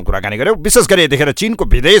ढकाल उहाँसँग कुराकानी गर्यो। विशेष गरी यतिखेर चीनको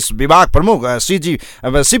विदेश विभाग प्रमुख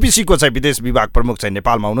सिपिसीको चाहिँ विदेश विभाग प्रमुख चाहिँ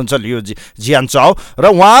नेपालमा हुनुहुन्छ लियो जियान चाओ र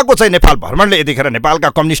उहाँको चाहिँ नेपाल भ्रमणले यतिखेर नेपालका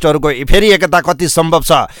कम्युनिस्टहरूको फेरि एकता कति सम्भव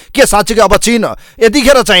छ के साँच्चीकै अब चीन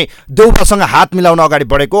यतिखेर चाहिँ देउबासँग हात मिलाउन अगाडि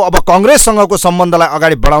बढेको अब कङ्ग्रेससँगको सम्बन्धलाई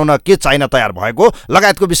अगाडि बढाउन के चाइन तयार भएको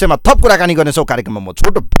लगायतको विषयमा थप कुराकानी गर्नेछौँ। कार्यक्रममा म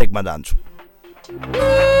छोटो ब्रेकमा जान्छु।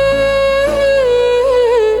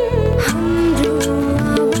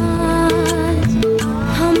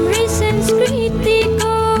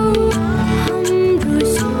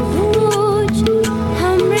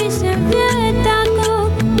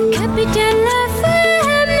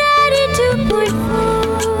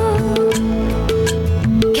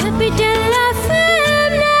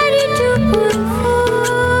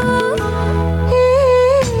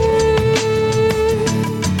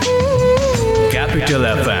 Capital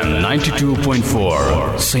FM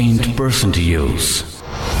 92.4 Saint Person to use.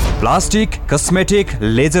 Plastic, cosmetic,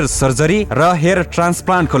 laser surgery र हेयर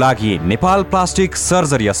ट्रान्सप्लान्टको लागि नेपाल प्लास्टिक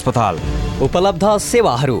सर्जरी अस्पताल। उपलब्ध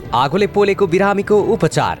सेवाहरू आगोले पोलेको बिरामीको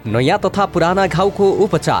उपचार, नयाँ तथा पुराना घाउको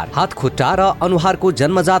उपचार, हात खुट्टा र अनुहारको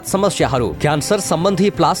जन्मजात समस्याहरू, क्यान्सर सम्बन्धी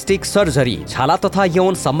प्लास्टिक सर्जरी, छाला तथा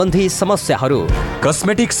यौन सम्बन्धी समस्याहरू।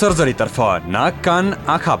 कस्मेटिक सर्जरी तर्फ नाक, कान,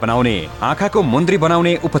 आँखा बनाउने, आँखाको मुन्द्री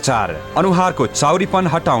बनाउने उपचार, अनुहारको चाउरीपन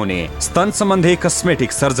हटाउने, स्तन सम्बन्धी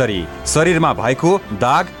कस्मेटिक सर्जरी, शरीरमा भएको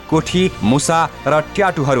दाग, कोठी, मुसा र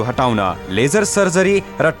ट्याटुहरू हटाउन, लेजर सर्जरी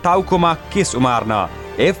र टाउकोमा केश उमार्न,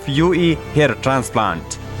 FUE हेयर ट्रान्सप्लान्ट।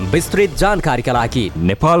 विस्तृत जानकारीका लागि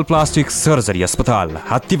नेपाल प्लास्टिक सर्जरी अस्पताल,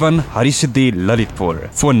 हात्तीवन, हरिसिद्धि, ललितपुर।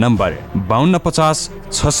 Phone number 5250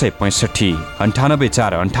 665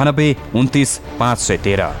 98498 29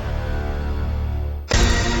 513।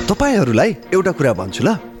 तपाईहरूलाई एउटा कुरा भन्छु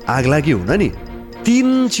ल, आगलागी हुन नि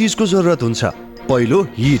 3 चिजको जरुरत हुन्छ। पहिलो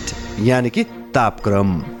हिट यानि कि तापक्रम,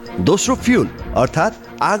 दोस्रो फ्युल अर्थात्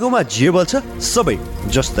आगोमा जे बल्छ सबै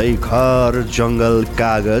जस्तै घर, जङ्गल,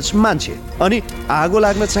 कागज, मान्छे, अनि आगो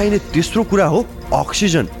लाग्न चाहिने तेस्रो कुरा हो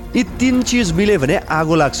अक्सिजन। यी 3 चिज मिले भने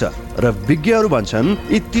आगो लाग्छ र विज्ञहरू भन्छन्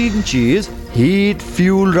यी 3 चिज हिट,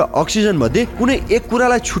 फ्युल र अक्सिजन मध्ये कुनै एक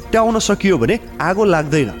कुरालाई छुट्याउन सकियो भने आगो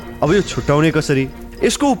लाग्दैन। अब यो छुट्याउने कसरी?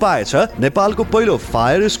 यसको उपाय छ नेपालको पहिलो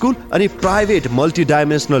फायर स्कुल अनि private multi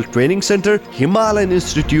dimensional training centre Himalayan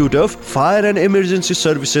institute of fire and emergency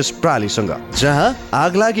services प्रालीसँग, जहाँ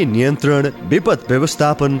आगलागी नियन्त्रण, विपद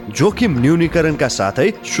व्यवस्थापन, जोखिम न्यूनीकरणका साथै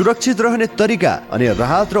सुरक्षित रहने तरिका अनि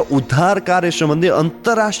राहत र उद्धार कार्य सम्बन्धी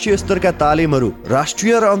अन्तर्राष्ट्रिय स्तरका तालिमहरू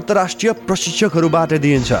राष्ट्रिय र अन्तर्राष्ट्रिय प्रशिक्षकहरूबाट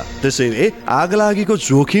दिइन्छ। त्यसैले आगलागीको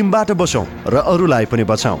जोखिमबाट बचौं र अरूलाई पनि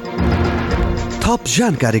बचाउँ। थप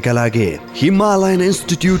जानकारीका लागि Himalayan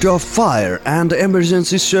institute of fire and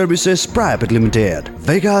emergency services private limited,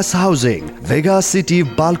 Vegas housing, Vegas city,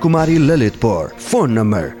 Balkumari, Lalitpur. Phone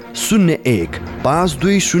number 01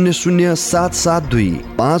 5200 772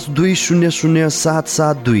 5200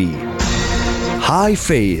 772। Hi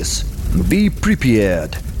face, be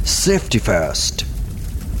prepared, safety first.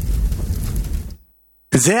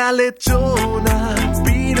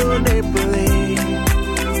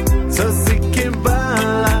 So si che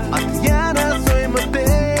balla, Adriana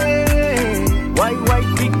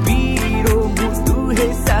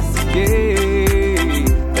के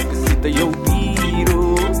तकसित यो पिरो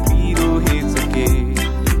पिरो हेचके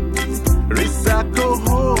रिसाको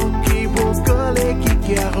हो कि भोकले कि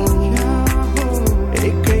क्या हो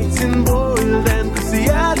एकैछिन बोल देन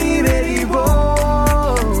खुसियाली रेडी भो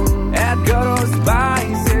Add got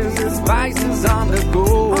spices on the go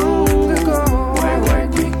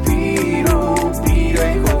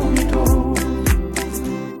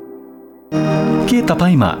के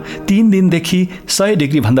तपाईमा 3 दिनदेखि 100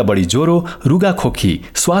 डिग्री भन्दा बढी ज्वरो, रुगा खोकी,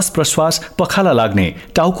 श्वास प्रश्वास, पखाला लाग्ने,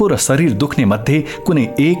 टाउको र शरीर दुख्ने मध्ये कुनै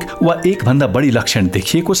एक वा एक भन्दा बढी लक्षण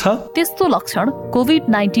देखिएको छ? त्यस्तो लक्षण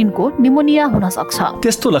कोभिड-19 को निमोनिया हुन सक्छ।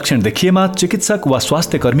 त्यस्तो लक्षण देखिएमा चिकित्सक वा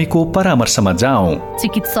स्वास्थ्य कर्मीको परामर्शमा जाऔं।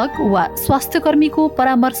 चिकित्सक वा स्वास्थ्य कर्मीको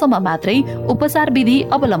परामर्शमा मात्रै उपचार विधि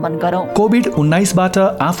अवलम्बन गरौं। कोभिड-19 बाट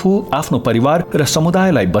आफू, आफ्नो परिवार र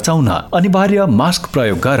समुदायलाई बचाउन अनिवार्य मास्क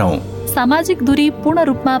प्रयोग गरौं। सामाजिक दूरी पूर्ण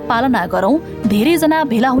रूपमा पालना गरौं। धेरै जना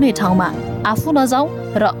भेला हुने ठाउँमा आफू नजाऊ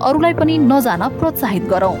र अरूलाई पनि नजान प्रोत्साहित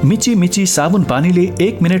गरौं। मिची मिची साबुन पानीले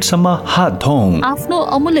 1 मिनेटसम्म हात धौं। आफ्नो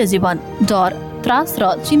अमूल्य जीवन डर, त्रास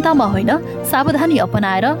र चिन्तामा होइन, सावधानी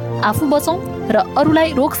अपनाएर आफू बचौं र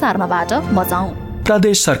अरूलाई रोग सार्नबाट बचाऊ।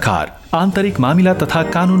 प्रदेश सरकार, आन्तरिक मामिला तथा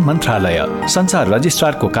कानून मन्त्रालय, संचार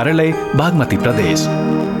रजिस्ट्रारको कार्यालय, बागमती प्रदेश।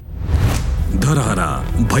 धरहरा,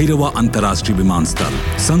 भैरवा अन्तर्राष्ट्रिय विमानस्थल,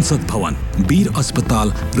 संसद भवन, वीर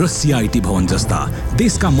अस्पताल र सीआईटी भवन जस्ता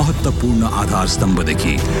देशका महत्त्वपूर्ण आधार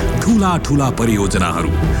स्तम्भदेखि ठूला ठूला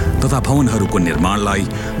परियोजनाहरू तथा भवनहरूको निर्माणलाई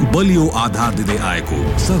बलियो आधार दिँदै आएको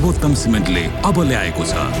सर्वोत्तम सिमेन्टले अब ल्याएको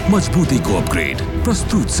छ मजबुतीको अपग्रेड।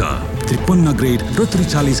 प्रस्तुत छ 53 ग्रेड र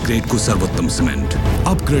 43 ग्रेडको सर्वोत्तम सिमेन्ट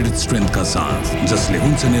अपग्रेडेड स्ट्रेन्थका साथ, जसले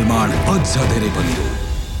हुन्छ निर्माण अझ धेरै बलियो।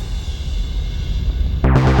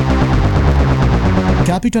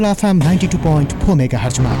 क्यापिटल एफएम 92.4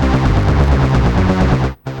 मेगाहर्जमा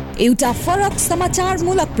एउटा फरक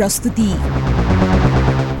समाचारमूलक प्रस्तुति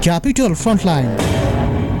क्यापिटल फ्रन्टलाइन।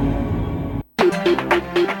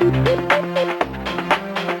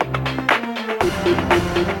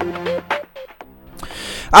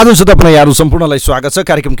 आदर्श तपाईँ यहाँहरू सम्पूर्णलाई स्वागत छ।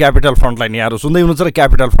 कार्यक्रम क्यापिटल फ्रन्टलाइन यहाँहरू सुन्दै हुनुहुन्छ र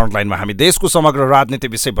क्यापिटल फ्रन्टलाइनमा हामी देशको समग्र राजनीति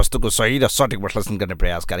विषयवस्तुको सही र सठिक विश्लेषण गर्ने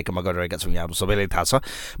प्रयास कार्यक्रममा गरिरहेका छौँ। यहाँहरू सबैलाई थाहा छ।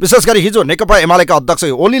 विशेष गरी हिजो नेकपा एमालेका अध्यक्ष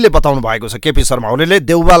ओलीले बताउनु भएको छ, केपी शर्मा ओलीले,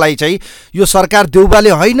 देउबालाई चाहिँ यो सरकार देउबाले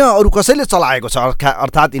होइन अरू कसैले चलाएको छ,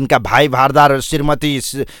 अर्थात् यिनका भाइ भारदार श्रीमती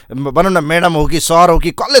भनौँ न म्याडम हो कि सर हो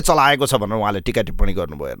कि कसले चलाएको छ भनेर उहाँले टिका टिप्पणी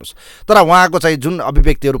गर्नुभयो। हेर्नुहोस्, तर उहाँको चाहिँ जुन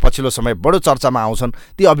अभिव्यक्तिहरू पछिल्लो समय बडो चर्चामा आउँछन्,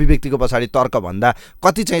 ती अभिव्यक्तिको पछाडि तर्कभन्दा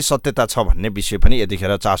कति चाहिँ सत्यता छ भन्ने विषय पनि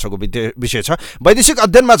यतिखेर चासोको विषय छ। वैदेशिक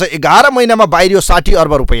अध्ययनमा चाहिँ 11 महिनामा बाहिरियो 60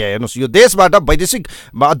 अर्ब रुपैयाँ। हेर्नुहोस्, यो देशबाट वैदेशिक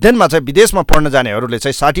अध्ययनमा चाहिँ विदेशमा पढ्न जानेहरूले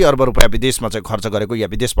चाहिँ 60 अर्ब रुपैयाँ विदेशमा चाहिँ खर्च गरेको या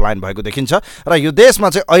विदेश पलायन भएको देखिन्छ। र यो देशमा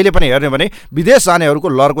चाहिँ अहिले पनि हेर्ने भने विदेश जानेहरूको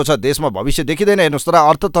लर्को छ, देशमा भविष्य देखिँदैन। हेर्नुहोस्, तर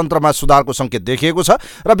अर्थतन्त्रमा सुधारको सङ्केत देखिएको छ।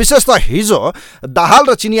 र विशेषतः हिजो दाहाल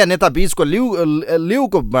र चिनिया नेता बीचको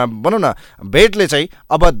लिउको भनौँ न भेटले चाहिँ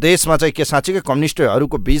अब देशमा चाहिँ के साँच्चीकै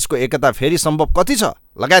कम्युनिस्टहरूको बीचको एकता फेरि सम्भव कति छ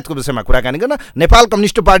लगायतको विषयमा कुराकानी गर्न नेपाल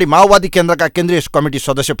कम्युनिस्ट पार्टी माओवादी केन्द्रका केन्द्रीय कमिटी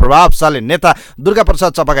सदस्य प्रभावशाली नेता दुर्गा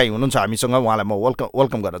प्रसाद चपागाई हुनुहुन्छ हामीसँग। उहाँलाई म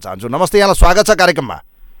वेलकम गर्न चाहन्छु। नमस्ते, यहाँलाई स्वागत छ कार्यक्रममा।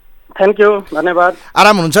 थ्याङ्क यू, धन्यवाद।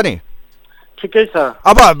 आराम हुनुहुन्छ नि? ठिकै छ।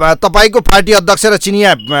 अब तपाईँको पार्टी अध्यक्ष र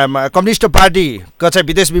चिनिया कम्युनिस्ट पार्टीका चाहिँ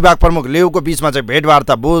विदेश विभाग प्रमुख लेउको बीचमा चाहिँ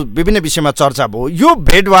भेटवार्ता भयो, विभिन्न विषयमा चर्चा भयो। यो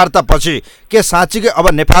भेटवार्ता पछि के साँच्चीकै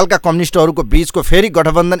अब नेपालका कम्युनिस्टहरूको बीचको फेरि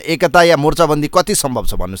गठबन्धन, एकता या मोर्चाबन्दी कति सम्भव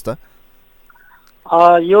छ भन्नुहोस् त?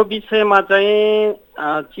 यो विषयमा चाहिँ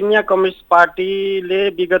चिनिया कम्युनिस्ट पार्टीले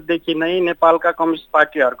विगतदेखि नै नेपालका कम्युनिस्ट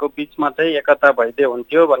पार्टीहरूको बीचमा चाहिँ एकता भइदिए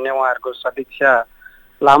हुन्थ्यो भन्ने उहाँहरूको सदिच्छा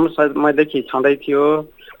लामो समयदेखि छँदै थियो।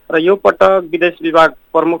 र यो पटक विदेश विभाग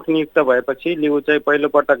प्रमुख नियुक्त भएपछि लिउ चाहिँ पहिलो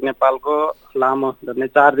पटक नेपालको लामो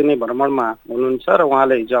 4 दिने भ्रमणमा हुनुहुन्छ र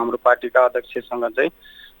उहाँले हिजो हाम्रो पार्टीका अध्यक्षसँग चाहिँ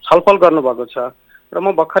छलफल गर्नुभएको छ। र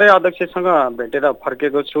म भर्खरै अध्यक्षसँग भेटेर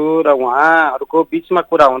फर्केको छु र उहाँहरूको बिचमा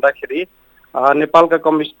कुरा हुँदाखेरि नेपालका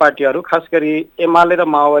कम्युनिस्ट पार्टीहरू खास गरी एमाले र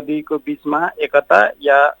माओवादीको बिचमा एकता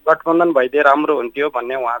या गठबन्धन भइदिए राम्रो हुन्थ्यो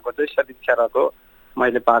भन्ने उहाँको चाहिँ सदिच्छा रहेको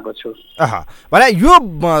मैले पाएको छु। भने यो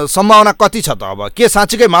सम्भावना कति छ त? अब के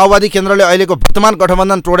साँच्चीकै माओवादी केन्द्रले अहिलेको वर्तमान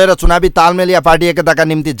गठबन्धन तोडेर चुनावी तालमेल या पार्टी एकताका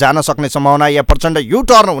निम्ति जान सक्ने सम्भावना या प्रचण्ड यु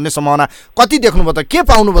टर्न हुने सम्भावना कति देख्नुभयो त? के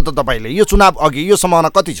पाउनुभयो त तपाईँले यो चुनाव अघि? यो सम्भावना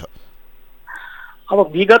कति छ? अब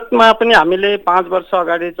विगतमा पनि हामीले 5 वर्ष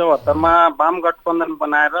अगाडि 74 मा वाम गठबन्धन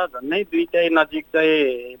बनाएर झन्डै दुईटै नजिक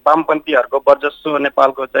चाहिँ वामपन्थीहरूको वर्चस्व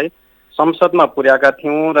नेपालको चाहिँ संसदमा पुर्याएका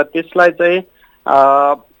थियौँ र त्यसलाई चाहिँ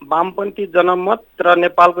वामपन्थी जनमत र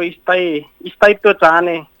नेपालको स्थायित्व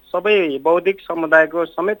चाहने सबै बौद्धिक समुदायको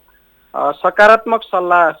समेत सकारात्मक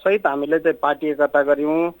सल्लाह सहित हामीले चाहिँ पार्टी एकता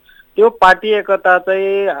गऱ्यौँ त्यो पार्टी एकता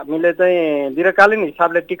चाहिँ हामीले चाहिँ दीर्घकालीन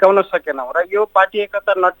हिसाबले टिकाउन सकेनौँ र यो पार्टी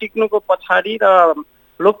एकता नटिक्नुको पछाडि र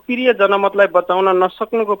लोकप्रिय जनमतलाई बचाउन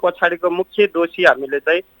नसक्नुको पछाडिको मुख्य दोषी हामीले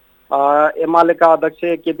चाहिँ एमालेका अध्यक्ष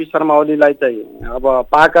केपी शर्मा ओलीलाई चाहिँ अब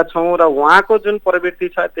पाएका छौँ र उहाँको जुन प्रवृत्ति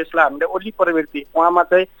छ त्यसलाई हामीले ओली प्रवृत्ति, उहाँमा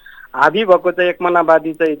चाहिँ हाबी भएको चाहिँ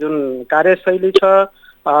एकमनावादी चाहिँ जुन कार्यशैली छ,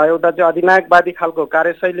 एउटा चाहिँ अधिनायकवादी खालको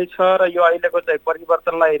कार्यशैली छ र यो अहिलेको चाहिँ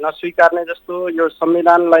परिवर्तनलाई नस्वीकार्ने जस्तो, यो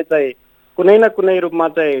संविधानलाई चाहिँ कुनै न कुनै रूपमा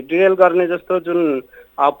चाहिँ डिरेल गर्ने जस्तो जुन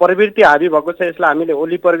प्रवृत्ति हाबी भएको छ यसलाई हामीले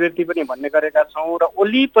ओली प्रवृत्ति पनि भन्ने गरेका छौँ र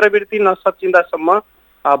ओली प्रवृत्ति नसचिँदासम्म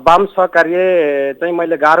वाम सहकार्य चाहिँ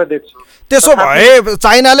मैले गाह्रो देख्छु। त्यसो भए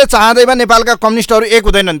चाइनाले चाहँदैमा नेपालका कम्युनिस्टहरू एक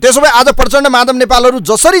हुँदैनन्। त्यसो भए आज प्रचण्ड माधव नेपालहरू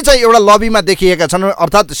जसरी चाहिँ एउटा लबीमा देखिएका छन्,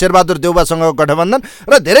 अर्थात् शेरबहादुर देउवासँग गठबन्धन,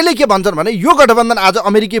 र धेरैले के भन्छन् भने यो गठबन्धन आज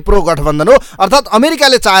अमेरिकी प्रो गठबन्धन हो, अर्थात्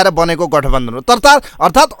अमेरिकाले चाहेर बनेको गठबन्धन हो।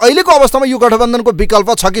 अर्थात् अहिलेको अवस्थामा यो गठबन्धनको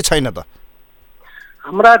विकल्प छ कि छैन त?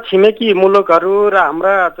 हाम्रा छिमेकी मुलुकहरू र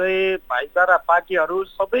हाम्रा चाहिँ भाइचारा पार्टीहरू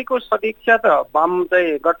सबैको सदिच्छा त वाम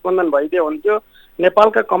चाहिँ गठबन्धन भइदियो हुन्थ्यो,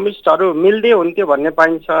 नेपालका कम्युनिस्टहरू मिल्दै हुन्थ्यो भन्ने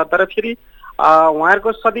पाइन्छ। तर फेरि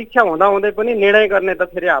उहाँहरूको सदिच्छा हुँदाहुँदै पनि निर्णय गर्ने त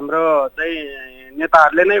फेरि हाम्रो चाहिँ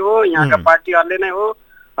नेताहरूले नै हो, यहाँका पार्टीहरूले नै हो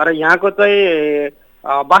र यहाँको चाहिँ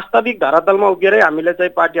वास्तविक धरातलमा उभिएरै हामीले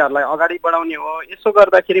चाहिँ पार्टीहरूलाई अगाडि बढाउने हो। यसो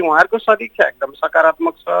गर्दाखेरि उहाँहरूको सदिच्छा एकदम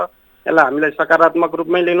सकारात्मक छ, यसलाई हामीले सकारात्मक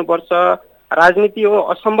रूपमै लिनुपर्छ। राजनीति हो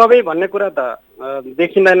असम्भवै भन्ने कुरा त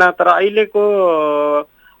देखिँदैन, तर अहिलेको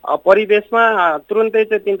परिवेशमा तुरुन्तै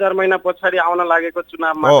चाहिँ 3-4 महिना पछाडि आउन लागेको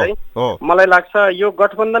चुनावमा चाहिँ मलाई लाग्छ यो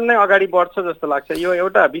गठबन्धन नै अगाडि बढ्छ जस्तो लाग्छ। यो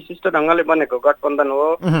एउटा विशिष्ट ढङ्गले बनेको गठबन्धन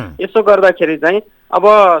हो। यसो गर्दाखेरि चाहिँ अब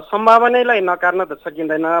सम्भावनालाई नकार्न त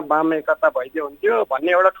सकिँदैन, वाम एकता भइदियो हुन्थ्यो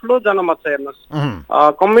भन्ने एउटा ठुलो जनमत छ। हेर्नुहोस्,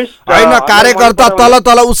 कम्युनिस्ट होइन, कार्यकर्ता तल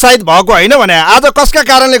तल उत्साहित भएको होइन भने आज कसका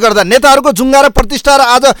कारणले गर्दा नेताहरूको जुङ्गा र प्रतिष्ठा र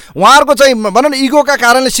आज उहाँहरूको चाहिँ भनौँ न इगोका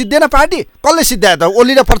कारणले सिद्धिएन पार्टी? कसले सिद्ध्यायो त?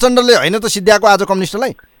 ओली र प्रचण्डले होइन त सिद्ध्याएको आज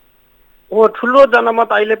कम्युनिस्टलाई? हो, ठुलो जनमत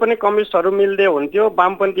अहिले पनि कम्युनिस्टहरू मिल्दै हुन्थ्यो,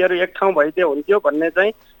 वामपन्थीहरू एक ठाउँ भइदियो हुन्थ्यो भन्ने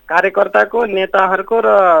चाहिँ कार्यकर्ताको, नेताहरूको र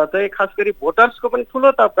चाहिँ खास गरी भोटर्सको पनि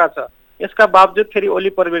ठुलो तबका छ। यसका बावजुद फेरि ओली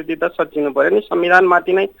प्रवृत्ति त सचिनु पर्यो नि,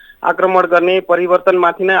 संविधानमाथि नै आक्रमण गर्ने,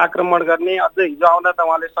 परिवर्तनमाथि नै आक्रमण गर्ने, अझ हिजो आउँदा त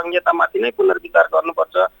उहाँले संहितामाथि नै पुनर्विचार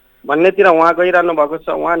गर्नुपर्छ भन्नेतिर उहाँ गइरहनु भएको छ।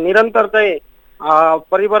 उहाँ निरन्तर चाहिँ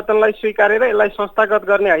परिवर्तनलाई स्वीकारेर यसलाई संस्थागत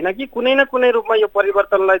गर्ने होइन कि कुनै न कुनै रूपमा यो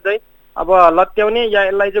परिवर्तनलाई चाहिँ अब लत्याउने या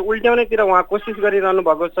यसलाई चाहिँ उल्ट्याउनेतिर उहाँ कोसिस गरिरहनु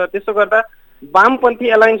भएको छ। त्यसो गर्दा वामपन्थी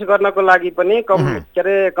एलायन्स गर्नको लागि पनि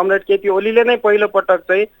कमरेड केपी ओलीले नै पहिलो पटक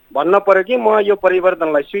चाहिँ भन्न पर्यो कि म यो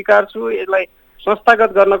परिवर्तनलाई स्वीकार्छु, यसलाई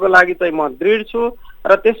संस्थागत गर्नको लागि चाहिँ म दृढ छु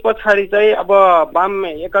र त्यस पछाडि चाहिँ अब वाम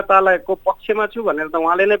एकताको पक्षमा छु भनेर त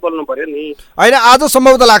उहाँले नै बोल्नु पर्यो नि। होइन, आज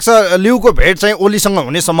सम्भव त लाग्छ लिउको भेट चाहिँ ओलीसँग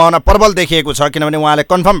हुने सम्भावना प्रबल देखिएको छ, किनभने उहाँले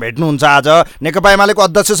कन्फर्म भेट्नुहुन्छ आज। नेकपा एमालेको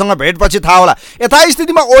अध्यक्षसँग भेटपछि थाहा होला।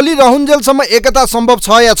 यथास्थितिमा ओली रहुन्जेलसम्म एकता सम्भव छ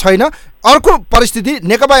या छैन? अर्को परिस्थिति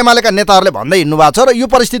नेकपा एमालेका नेताहरूले भन्दै हिँड्नु भएको छ र यो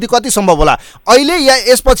परिस्थिति कति सम्भव होला अहिले या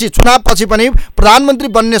यसपछि चुनावपछि पनि प्रधानमन्त्री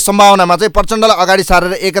बन्ने सम्भावनामा चाहिँ प्रचण्डलाई अगाडि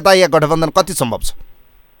सारेर एकता या गठबन्धन कति सम्भव छ?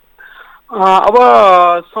 अब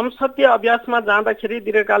संसदीय अभ्यासमा जाँदाखेरि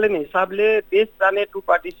दीर्घकालीन हिसाबले देश जाने टु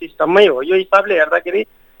पार्टी सिस्टममै हो। यो हिसाबले हेर्दाखेरि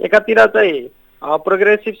एकातिर चाहिँ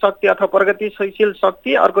प्रोग्रेसिभ शक्ति अथवा प्रगतिशील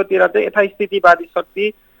शक्ति, अर्कोतिर चाहिँ यथास्थितिवादी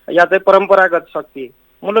शक्ति या चाहिँ परम्परागत शक्ति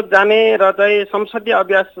मुलुक जाने र चाहिँ संसदीय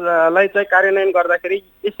अभ्यासलाई चाहिँ कार्यान्वयन गर्दाखेरि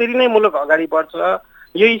यसरी नै मुलुक अगाडि बढ्छ।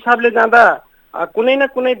 यो हिसाबले जाँदा कुनै न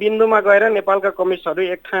कुनै बिन्दुमा गएर नेपालका कम्युनिस्टहरू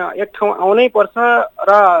एक ठाउँ आउनै पर्छ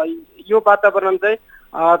र यो वातावरण चाहिँ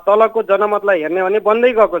तलको जनमतलाई हेर्ने भने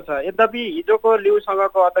बन्दै गएको छ। यद्यपि हिजोको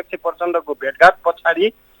लिउसँगको अध्यक्ष प्रचण्डको भेटघाट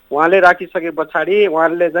पछाडि उहाँले राखिसके पछाडि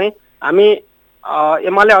उहाँले चाहिँ हामी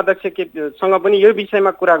एमाले अध्यक्षसँग पनि यो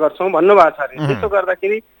विषयमा कुरा गर्छौँ भन्नुभएको छ अरे। त्यसो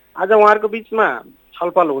गर्दाखेरि आज उहाँहरूको बिचमा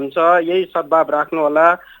छलफल हुन्छ, यही सद्भाव राख्नु होला।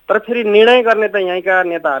 तर फेरि निर्णय गर्ने त यहीँका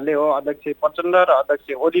नेताहरूले हो, अध्यक्ष प्रचण्ड र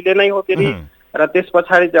अध्यक्ष ओलीले नै हो फेरि, र त्यस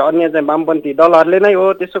पछाडि चाहिँ अन्य चाहिँ वामपन्थी दलहरूले नै हो।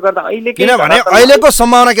 त्यसो गर्दा अहिले किनभने अहिलेको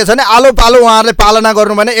सम्भावना के छ भने आलो पालो उहाँहरूले पालना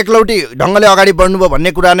गर्नु भने एकलौटी ढङ्गले अगाडि बढ्नुभयो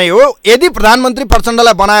भन्ने कुरा नै हो। यदि प्रधानमन्त्री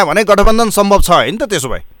प्रचण्डलाई बनायो भने गठबन्धन सम्भव छ होइन त? त्यसो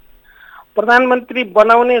भए प्रधानमन्त्री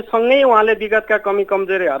बनाउने सँगै उहाँले विगतका कमी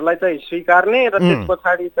कमजोरीहरूलाई चाहिँ स्वीकार्ने र त्यस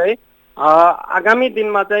पछाडि चाहिँ आगामी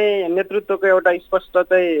दिनमा चाहिँ नेतृत्वको एउटा स्पष्ट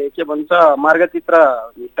चाहिँ के भन्छ मार्गचित्र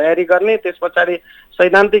तयारी गर्ने, त्यस पछाडि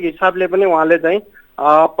सैद्धान्तिक हिसाबले पनि उहाँले चाहिँ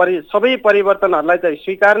सबै परिवर्तनहरूलाई चाहिँ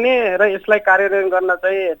स्वीकार्ने र यसलाई कार्यान्वयन गर्न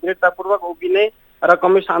चाहिँ दृढतापूर्वक उभिने र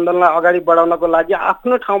कम्युनिस्ट आन्दोलनलाई अगाडि बढाउनको लागि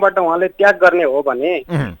आफ्नो ठाउँबाट उहाँले त्याग गर्ने हो भने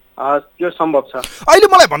त्यो सम्भव छ। अहिले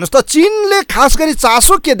मलाई भन्नुहोस् त, चीनले खास गरी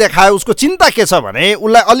चासो के देखायो, उसको चिन्ता के छ भने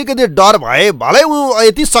उसलाई अलिकति डर भए, भलै ऊ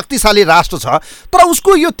यति शक्तिशाली राष्ट्र छ तर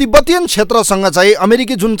उसको यो तिब्बतियन क्षेत्रसँग चाहिँ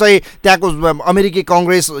अमेरिकी जुन चाहिँ त्यहाँको अमेरिकी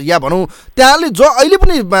कङ्ग्रेस या भनौँ त्यहाँले जो अहिले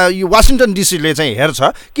पनि यो वासिङटन डिसीले चाहिँ हेर्छ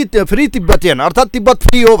कि फ्री तिब्बतियन अर्थात् तिब्बत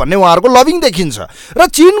फ्री हो भन्ने उहाँहरूको लभिङ देखिन्छ र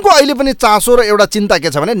चीनको अहिले पनि चासो र एउटा चिन्ता के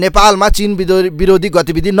छ भने नेपालमा चीन विरोधी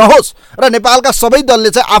गतिविधि नहोस् र नेपालका सबै दलले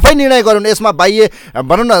चाहिँ आफै निर्णय गरून्, यसमा बाह्य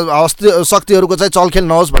भनौँ न शक्तिहरूको चाहिँ चलखेल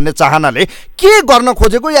नहोस् भन्ने चाहनाले के गर्न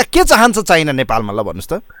खोजेको या के चाहन्छ चाइना नेपालमा, ल भन्नुहोस्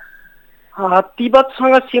त।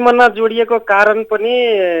 तिब्बतसँग सिमाना जोडिएको कारण पनि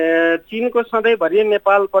चीनको सधैँभरि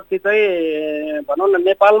नेपालप्रति चाहिँ भनौँ न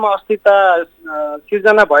नेपालमा अस्तित्व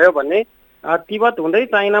सिर्जना भयो भने तिब्बत हुँदै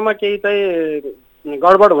चाइनामा केही चाहिँ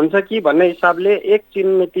गडबड हुन्छ कि भन्ने हिसाबले एक चीन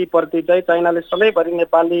नीतिप्रति चाहिँ चाइनाले सधैँभरि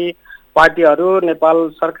नेपाली पार्टीहरू, नेपाल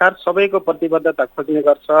सरकार सबैको प्रतिबद्धता खोज्ने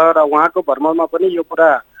गर्छ र उहाँको भ्रमणमा पनि यो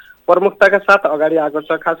कुरा प्रमुखताका साथ अगाडि आएको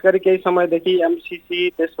छ। खास गरी केही समयदेखि एमसीसी,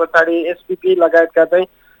 त्यस पछाडि एसपीपी लगायतका चाहिँ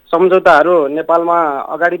सम्झौताहरू नेपालमा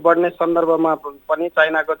अगाडि बढ्ने सन्दर्भमा पनि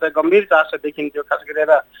चाइनाको चाहिँ गम्भीर चासो देखिन्थ्यो। खास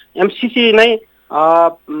गरेर एमसीसी नै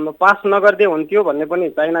पास नगर्दै हुन्थ्यो भन्ने पनि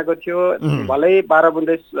चाइनाको थियो। भलै 12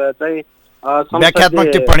 बुँदे चाहिँ व्याख्यात्मक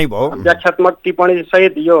टिप्पणी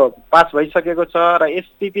सहित यो पास भइसकेको छ र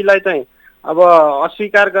एसपीपीलाई चाहिँ अब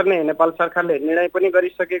अस्वीकार गर्ने नेपाल सरकारले निर्णय पनि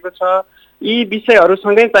गरिसकेको छ। यी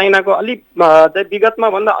विषयहरूसँगै चाइनाको अलिक चाहिँ विगतमा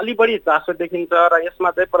भन्दा अलि बढी चासो देखिन्छ र यसमा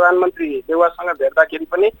चाहिँ प्रधानमन्त्री देउवासँग भेट्दाखेरि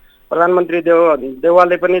पनि प्रधानमन्त्री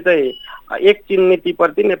देउवाले पनि चाहिँ एक चीन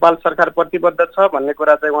नीतिप्रति नेपाल सरकार प्रतिबद्ध छ भन्ने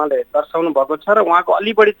कुरा चाहिँ उहाँले दर्शाउनु भएको छ र उहाँको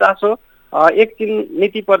अलि बढी चासो एक चीन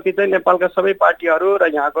नीतिप्रति चाहिँ नेपालका सबै पार्टीहरू र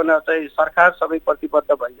यहाँको चाहिँ सरकार सबै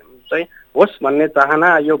प्रतिबद्ध भइ चाहिँ होस् भन्ने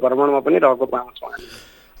चाहना यो भ्रमणमा पनि रहेको पाउँछौँ हामी।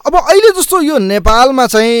 अब अहिले जस्तो यो नेपालमा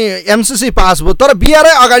चाहिँ एमसीसी पास भयो तर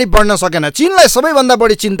बीआरआई अगाडि बढ्न सकेन। चीनलाई सबैभन्दा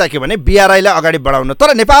बढी चिन्ता के भने बीआरआईलाई अगाडि बढाउन,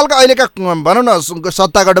 तर नेपालका अहिलेका भनौँ न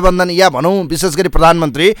सत्ता गठबन्धन या भनौँ विशेष गरी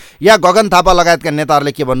प्रधानमन्त्री या गगन थापा लगायतका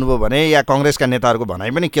नेताहरूले के भन्नुभयो भने या कङ्ग्रेसका नेताहरूको भनाइ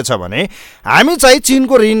पनि के छ भने हामी चाहिँ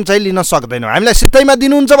चीनको ऋण चाहिँ लिन सक्दैनौँ, हामीलाई सित्तैमा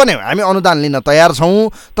दिनुहुन्छ भने हामी अनुदान लिन तयार छौँ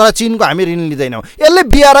तर चीनको हामी ऋण लिँदैनौँ। यसले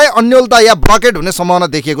बीआरआई अन्यलता या ब्लकेट हुने सम्भावना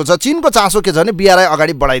देखिएको छ। चीनको चासो के छ भने बीआरआई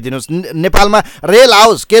अगाडि बढाइदिनुहोस्, नेपालमा रेल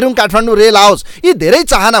आओस्, केरुङ काठमाडौँ रेल आओस्। यी धेरै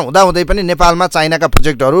चाहना हुँदाहुँदै पनि नेपालमा चाइनाका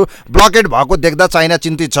प्रोजेक्टहरू ब्लकेट भएको देख्दा चाइना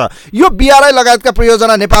चिन्तित छ। यो बीआरआई लगायतका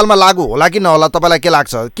परियोजना नेपालमा लागू होला कि नहोला, तपाईँलाई के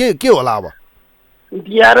लाग्छ, के होला? अब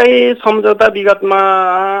बीआरआई सम्झौता विगतमा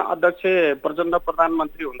अध्यक्ष प्रचण्ड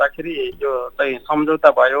प्रधानमन्त्री हुँदाखेरि यो चाहिँ सम्झौता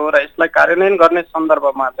भयो र यसलाई कार्यान्वयन गर्ने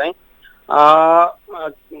सन्दर्भमा चाहिँ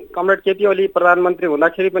कमरेड केपी ओली प्रधानमन्त्री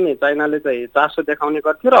हुँदाखेरि पनि चाइनाले चाहिँ चासो देखाउने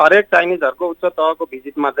गर्थ्यो र हरेक चाइनिजहरूको उच्च तहको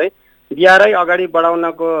भिजिटमा चाहिँ बीआरआई अगाडि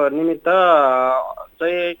बढाउनको निमित्त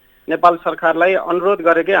चाहिँ नेपाल सरकारलाई अनुरोध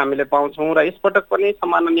गरेकै हामीले पाउँछौँ र यसपटक पनि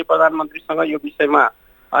सम्माननीय प्रधानमन्त्रीसँग यो विषयमा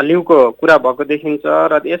लिउको कुरा भएको देखिन्छ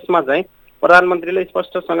र यसमा चाहिँ प्रधानमन्त्रीले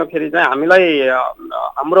स्पष्टसँग फेरि चाहिँ हामीलाई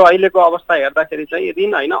हाम्रो अहिलेको अवस्था हेर्दाखेरि चाहिँ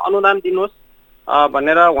ऋण होइन अनुदान दिनुहोस्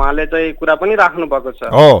भनेर उहाँले चाहिँ कुरा पनि राख्नु भएको छ।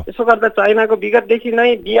 यसो गर्दा चाइनाको विगतदेखि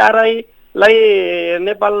नै बीआरआईलाई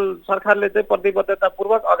नेपाल सरकारले चाहिँ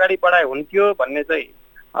प्रतिबद्धतापूर्वक अगाडि बढाए हुन्थ्यो भन्ने चाहिँ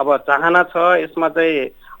अब चाहना छ। यसमा चाहिँ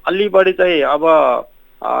अलि बढी चाहिँ अब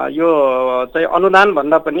यो चाहिँ अनुदान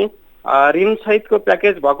भन्दा पनि ऋण सहितको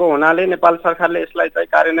प्याकेज भएको हुनाले नेपाल सरकारले यसलाई चाहिँ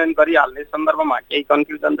कार्यान्वयन गरिहाल्ने सन्दर्भमा केही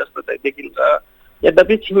कन्फ्युजन जस्तो चाहिँ देखिन्छ।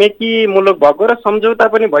 यद्यपि छिमेकी मुलुक भएको र सम्झौता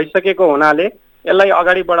पनि भइसकेको हुनाले यसलाई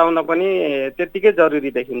अगाडि बढाउन पनि त्यत्तिकै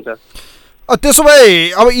जरुरी देखिन्छ। त्यसो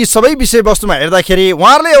भए अब यी सबै विषयवस्तुमा हेर्दाखेरि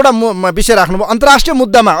उहाँहरूले एउटा विषय राख्नुभयो अन्तर्राष्ट्रिय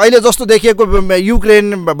मुद्दामा अहिले जस्तो देखिएको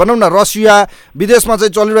युक्रेन भनौँ न रसिया विदेशमा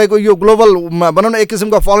चाहिँ चलिरहेको यो ग्लोबल भनौँ न एक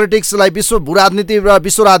किसिमको पोलिटिक्सलाई विश्व भू राजनीति र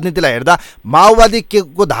विश्व राजनीतिलाई हेर्दा माओवादी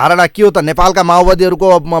को धारणा के हो त, नेपालका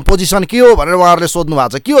माओवादीहरूको पोजिसन के हो भनेर उहाँहरूले सोध्नु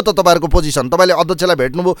भएको छ। के हो त तपाईँहरूको पोजिसन? तपाईँले अध्यक्षलाई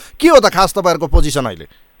भेट्नुभयो, के हो त खास तपाईँहरूको पोजिसन अहिले?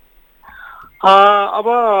 अब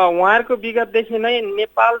उहाँहरूको विगतदेखि नै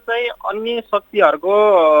नेपाल चाहिँ अन्य शक्तिहरूको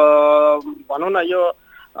भनौँ न यो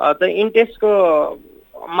चाहिँ इन्ट्रेस्टको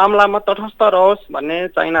मामलामा तटस्थ रहोस्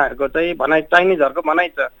भन्ने चाइनाहरूको चाहिँ भनाइ, चाइनिजहरूको भनाइ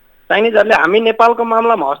छ। चाइनिजहरूले हामी नेपालको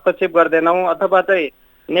मामलामा हस्तक्षेप गर्दैनौँ अथवा चाहिँ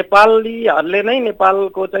नेपालीहरूले नै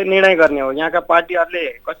नेपालको चाहिँ निर्णय गर्ने हो, यहाँका पार्टीहरूले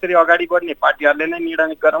कसरी अगाडि बढ्ने पार्टीहरूले नै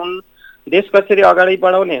निर्णय गराउन्, देश कसरी अगाडि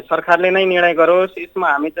बढाउने सरकारले नै निर्णय गरोस्, यसमा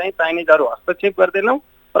हामी चाहिँ चाइनिजहरू हस्तक्षेप गर्दैनौँ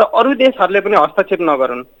र अरू देशहरूले पनि हस्तक्षेप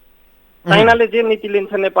नगरून्। चाइनाले जे नीति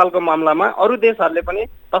लिन्छ नेपालको मामलामा अरू देशहरूले पनि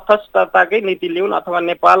तटस्थताकै नीति लिउन् अथवा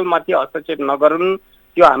नेपालमाथि हस्तक्षेप नगरून्।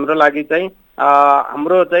 त्यो हाम्रो लागि चाहिँ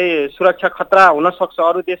हाम्रो चाहिँ सुरक्षा खतरा हुन सक्छ।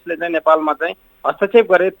 अरू देशले चाहिँ नेपालमा चाहिँ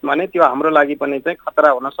हस्तक्षेप गरे भने त्यो हाम्रो लागि पनि चाहिँ खतरा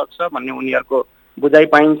हुन सक्छ भन्ने उनीहरूको बुझाइ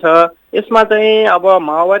पाइन्छ। यसमा चाहिँ अब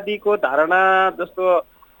माओवादीको धारणा जस्तो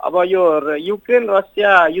अब यो युक्रेन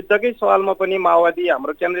रसिया युद्धकै सवालमा पनि माओवादी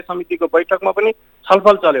हाम्रो केन्द्रीय समितिको बैठकमा पनि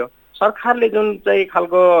छलफल चल्यो। सरकारले जुन चाहिँ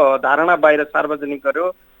खालको धारणा बाहिर सार्वजनिक गर्यो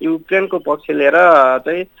युक्रेनको पक्ष लिएर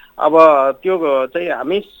चाहिँ अब त्यो चाहिँ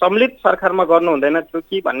हामी सम्मिलित सरकारमा गर्नु हुँदैन थियो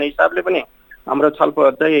कि भन्ने हिसाबले पनि हाम्रो छलफल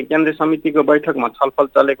चाहिँ केन्द्रीय समितिको बैठकमा छलफल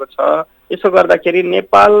चलेको छ। यसो गर्दाखेरि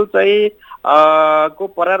नेपाल चाहिँ को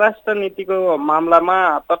परराष्ट्र नीतिको मामलामा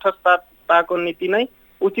तटस्थताको नीति नै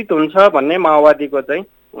उचित हुन्छ भन्ने माओवादीको चाहिँ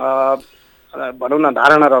भनौँ न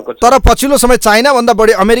धारणा रहेको छ। तर पछिल्लो समय चाइनाभन्दा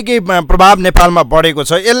बढी अमेरिकी प्रभाव नेपालमा बढेको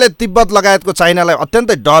छ। यसले तिब्बत लगायतको चाइनालाई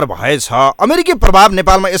अत्यन्तै डर भएछ। अमेरिकी प्रभाव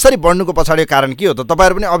नेपालमा यसरी बढ्नुको पछाडि कारण के हो त?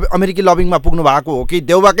 तपाईँहरू पनि अमेरिकी लबिङमा पुग्नु भएको हो कि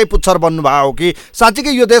देउबाकै पुच्छर बन्नु भएको हो कि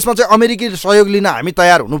साँच्चीकै यो देशमा चाहिँ अमेरिकी सहयोग लिन हामी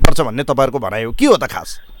तयार हुनुपर्छ भन्ने तपाईँहरूको भनाइ हो? के हो त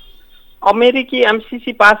खास? अमेरिकी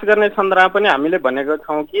एमसिसी पास गर्ने सन्दर्भमा पनि हामीले भनेको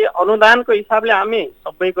छौँ कि अनुदानको हिसाबले हामी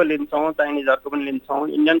सबैको लिन्छौँ, चाइनिजहरूको पनि लिन्छौँ,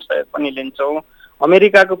 इन्डियन सहयोग पनि लिन्छौँ,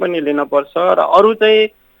 अमेरिकाको पनि लिनुपर्छ र अरू चाहिँ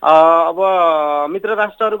अब मित्र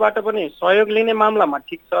राष्ट्रहरूबाट पनि सहयोग लिने मामलामा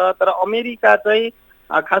ठिक छ। तर अमेरिका चाहिँ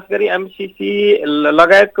खास गरी एमसिसी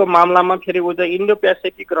लगायतको मामलामा फेरि ऊ चाहिँ इन्डो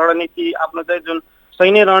पेसिफिक रणनीति आफ्नो चाहिँ जुन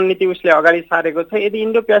सैन्य रणनीति उसले अगाडि सारेको छ, यदि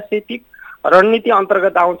इन्डो पेसिफिक रणनीति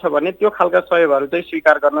अन्तर्गत आउँछ भने त्यो खालका सहयोगहरू चाहिँ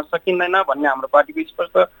स्वीकार गर्न सकिँदैन भन्ने हाम्रो पार्टीको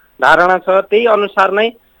स्पष्ट धारणा छ। त्यही अनुसार नै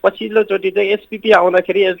पछिल्लोचोटि चाहिँ एसपिपी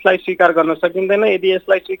आउँदाखेरि यसलाई स्वीकार गर्न सकिँदैन। यदि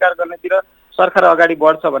यसलाई स्वीकार गर्नेतिर सरकार अगाडि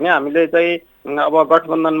बढ्छ भने हामीले चाहिँ अब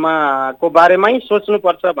गठबन्धनमा को बारेमै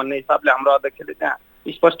सोच्नुपर्छ भन्ने हिसाबले हाम्रो अध्यक्षले त्यहाँ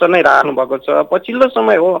स्पष्ट नै राख्नु भएको छ। पछिल्लो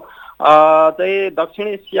समय हो चाहिँ दक्षिण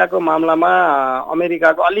एसियाको मामलामा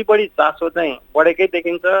अमेरिकाको अलि बढी चासो चाहिँ बढेकै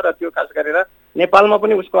देखिन्छ र त्यो खास गरेर नेपालमा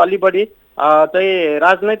पनि उसको अलि बढी चाहिँ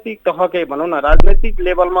राजनैतिक तहकै भनौँ न राजनैतिक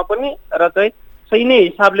लेभलमा पनि र चाहिँ सैन्य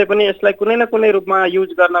हिसाबले पनि यसलाई कुनै न कुनै रूपमा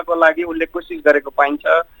युज गर्नको लागि उसले कोसिस गरेको पाइन्छ।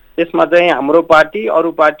 त्यसमा चाहिँ हाम्रो पार्टी,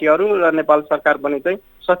 अरू पार्टीहरू र नेपाल सरकार पनि चाहिँ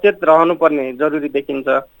सचेत रहनुपर्ने जरुरी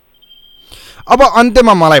देखिन्छ। अब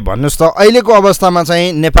अन्त्यमा मलाई भन्नुहोस् त, अहिलेको अवस्थामा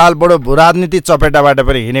चाहिँ नेपाल बडो राजनीतिक चपेटाबाट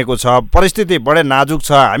पनि हिँडेको छ, परिस्थिति बडै नाजुक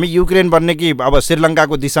छ। हामी युक्रेन बन्ने कि अब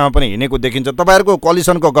श्रीलङ्काको दिशामा पनि हिँडेको देखिन्छ। तपाईँहरूको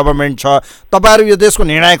कोलिसनको गभर्मेन्ट छ, तपाईँहरू यो देशको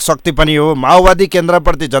निर्णायक शक्ति पनि हो, माओवादी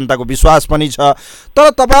केन्द्रप्रति जनताको विश्वास पनि छ। तर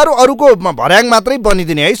तपाईँहरू अरूको भर्याङ मात्रै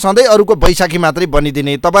बनिदिने है, सधैँ अरूको बैशाखी मात्रै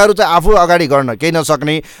बनिदिने, तपाईँहरू चाहिँ आफू अगाडि गर्न केही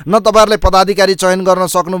नसक्ने, न तपाईँहरूले पदाधिकारी चयन गर्न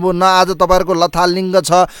सक्नुभयो, न आज तपाईँहरूको लथालिङ्ग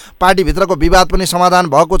छ, पार्टीभित्रको विवाद पनि समाधान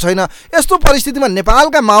भएको छैन। यस्तो परिस्थितिमा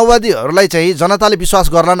नेपालका माओवादीहरूलाई चाहिँ जनताले विश्वास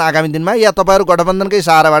गर्लान् आगामी दिनमा, या तपाईँहरू गठबन्धनकै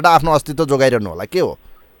सहाराबाट आफ्नो अस्तित्व जोगाइरहनु होला? के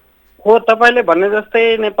हो तपाईँले भन्ने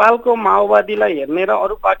जस्तै नेपालको माओवादीलाई हेर्ने र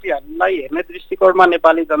अरू पार्टीहरूलाई हेर्ने दृष्टिकोणमा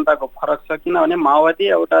नेपाली जनताको फरक छ। किनभने माओवादी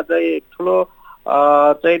एउटा चाहिँ ठुलो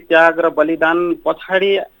चाहिँ त्याग र बलिदान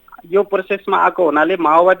पछाडि यो प्रोसेसमा आएको हुनाले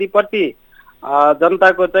माओवादीप्रति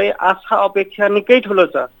जनताको चाहिँ आशा अपेक्षा निकै ठुलो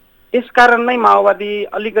छ। त्यसकारण नै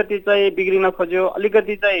माओवादी अलिकति चाहिँ बिग्रिन खोज्यो,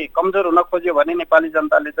 अलिकति चाहिँ कमजोर हुन खोज्यो भने नेपाली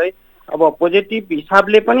जनताले चाहिँ अब पोजिटिभ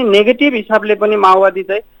हिसाबले पनि नेगेटिभ हिसाबले पनि माओवादी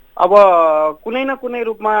चाहिँ अब कुनै न कुनै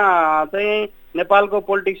रूपमा चाहिँ नेपालको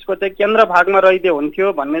पोलिटिक्सको चाहिँ केन्द्र भागमा रहिदियो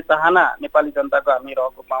हुन्थ्यो भन्ने चाहना नेपाली जनताको हामी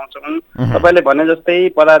रहेको पाउँछौँ। तपाईँले भने जस्तै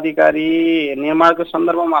पदाधिकारी निर्माणको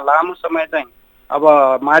सन्दर्भमा लामो समय चाहिँ अब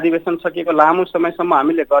महाधिवेशन सकिएको लामो समयसम्म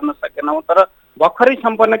हामीले गर्न सकेनौँ। तर भर्खरै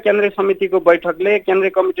सम्पन्न केन्द्रीय समितिको बैठकले केन्द्रीय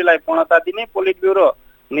कमिटीलाई पूर्णता दिने, पोलिट ब्युरो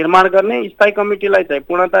निर्माण गर्ने, स्थायी कमिटीलाई चाहिँ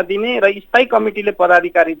पूर्णता दिने र स्थायी कमिटीले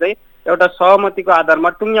पदाधिकारी चाहिँ एउटा सहमतिको आधारमा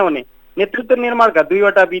टुङ्ग्याउने, नेतृत्व निर्माणका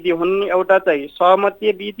दुईवटा विधि हुन्। एउटा चाहिँ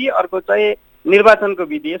सहमतीय विधि, अर्को चाहिँ निर्वाचनको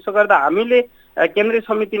विधि। यसो गर्दा हामीले केन्द्रीय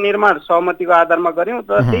समिति निर्माण सहमतिको आधारमा गऱ्यौँ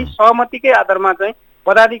र त्यही सहमतिकै आधारमा चाहिँ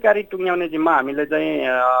पदाधिकारी टुङ्ग्याउने जिम्मा हामीले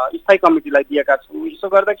चाहिँ स्थायी कमिटीलाई दिएका छौँ। यसो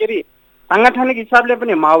गर्दाखेरि साङ्गठनिक हिसाबले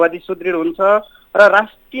पनि माओवादी सुदृढ हुन्छ र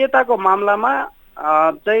राष्ट्रियताको मामलामा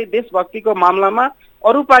चाहिँ देशभक्तिको मामलामा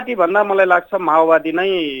अरू पार्टी भन्दा मलाई लाग्छ माओवादी नै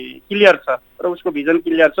क्लियर छ र उसको भिजन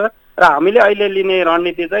क्लियर छ। र हामीले अहिले लिने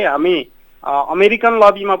रणनीति चाहिँ हामी अमेरिकन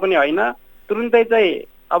लबीमा पनि होइन, तुरुन्तै चाहिँ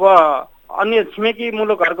अब अन्य छिमेकी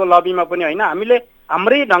मुलुकहरूको लबीमा पनि होइन, हामीले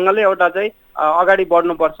हाम्रै ढङ्गले एउटा चाहिँ अगाडि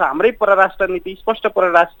बढ्नुपर्छ। हाम्रै परराष्ट्र नीति, स्पष्ट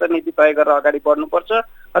परराष्ट्र नीति तय गरेर अगाडि बढ्नुपर्छ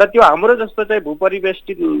र त्यो हाम्रो जस्तो चाहिँ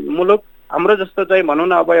भूपरिवेष्टित मुलुक, हाम्रो जस्तो चाहिँ भनौँ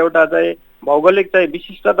न अब एउटा चाहिँ भौगोलिक चाहिँ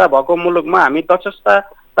विशिष्टता भएको मुलुकमा हामी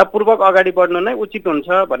तटस्थतापूर्वक अगाडि बढ्नु नै उचित हुन्छ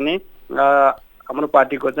भन्ने हाम्रो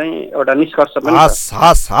पार्टीको चाहिँ एउटा निष्कर्ष पनि छ।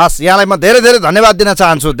 हस्, यहाँलाई म धेरै धेरै धन्यवाद दिन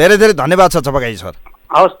चाहन्छु। धेरै धेरै धन्यवाद छ चपकाई सर।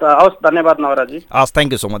 हवस् धन्यवाद नवराजी। हस्,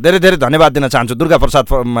 थ्याङ्क यू सो मच। धेरै धेरै धन्यवाद दिन चाहन्छु। दुर्गा प्रसाद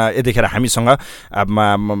यतिखेर हामीसँग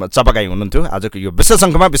चपाकाई हुनुहुन्थ्यो आजको यो विशेष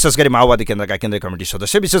अङ्कमा, विशेष गरी माओवादी केन्द्रका केन्द्रीय कमिटी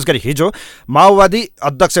सदस्य। विशेष गरी हिजो माओवादी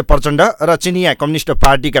अध्यक्ष प्रचण्ड र चिनिया कम्युनिस्ट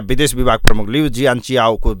पार्टीका विदेश विभाग प्रमुख लिउ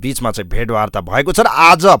जियानचियाओको बीचमा चाहिँ भेटवार्ता भएको छ र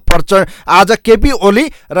आज केपी ओली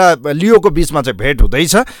र लियोको बीचमा चाहिँ भेट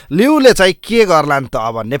हुँदैछ। लिउले चाहिँ के गर्लान् त,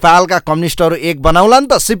 अब नेपालका कम्युनिस्टहरू एक बनाउलान्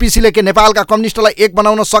त, सीपीसीले के नेपालका कम्युनिस्टलाई एक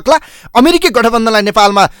बनाउन सक्ला, अमेरिकी गठबन्धनलाई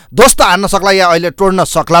नेपालमा ध्वस्त हान्न सक्ला या अहिले तोड्न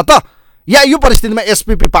सक्ला त, या यो परिस्थितिमा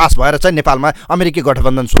एसपीपी पास भएर चाहिँ नेपालमा अमेरिकी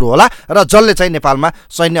गठबन्धन सुरु होला र जसले चाहिँ नेपालमा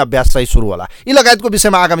सैन्य अभ्यास चाहिँ सुरु होला। यी लगायतको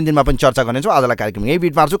विषयमा आगामी दिनमा पनि चर्चा गर्नेछौँ। आजलाई कार्यक्रम यही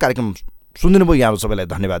बिट मार्छु। कार्यक्रम सुनिदिनु भयो, यहाँहरू सबैलाई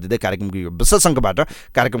धन्यवाद दिँदै कार्यक्रमको यो विशेष अङ्कबाट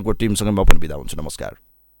कार्यक्रमको टिमसँग म पनि बिदा हुन्छु। नमस्कार।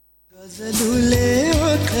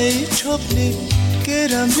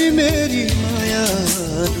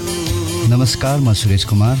 नमस्कार, म सुरेश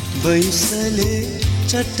कुमार।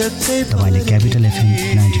 तपाईँले क्यापिटल एफएम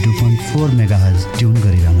 92.4 मेगाहर्ज ट्युन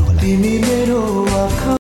गरिरहनु होला।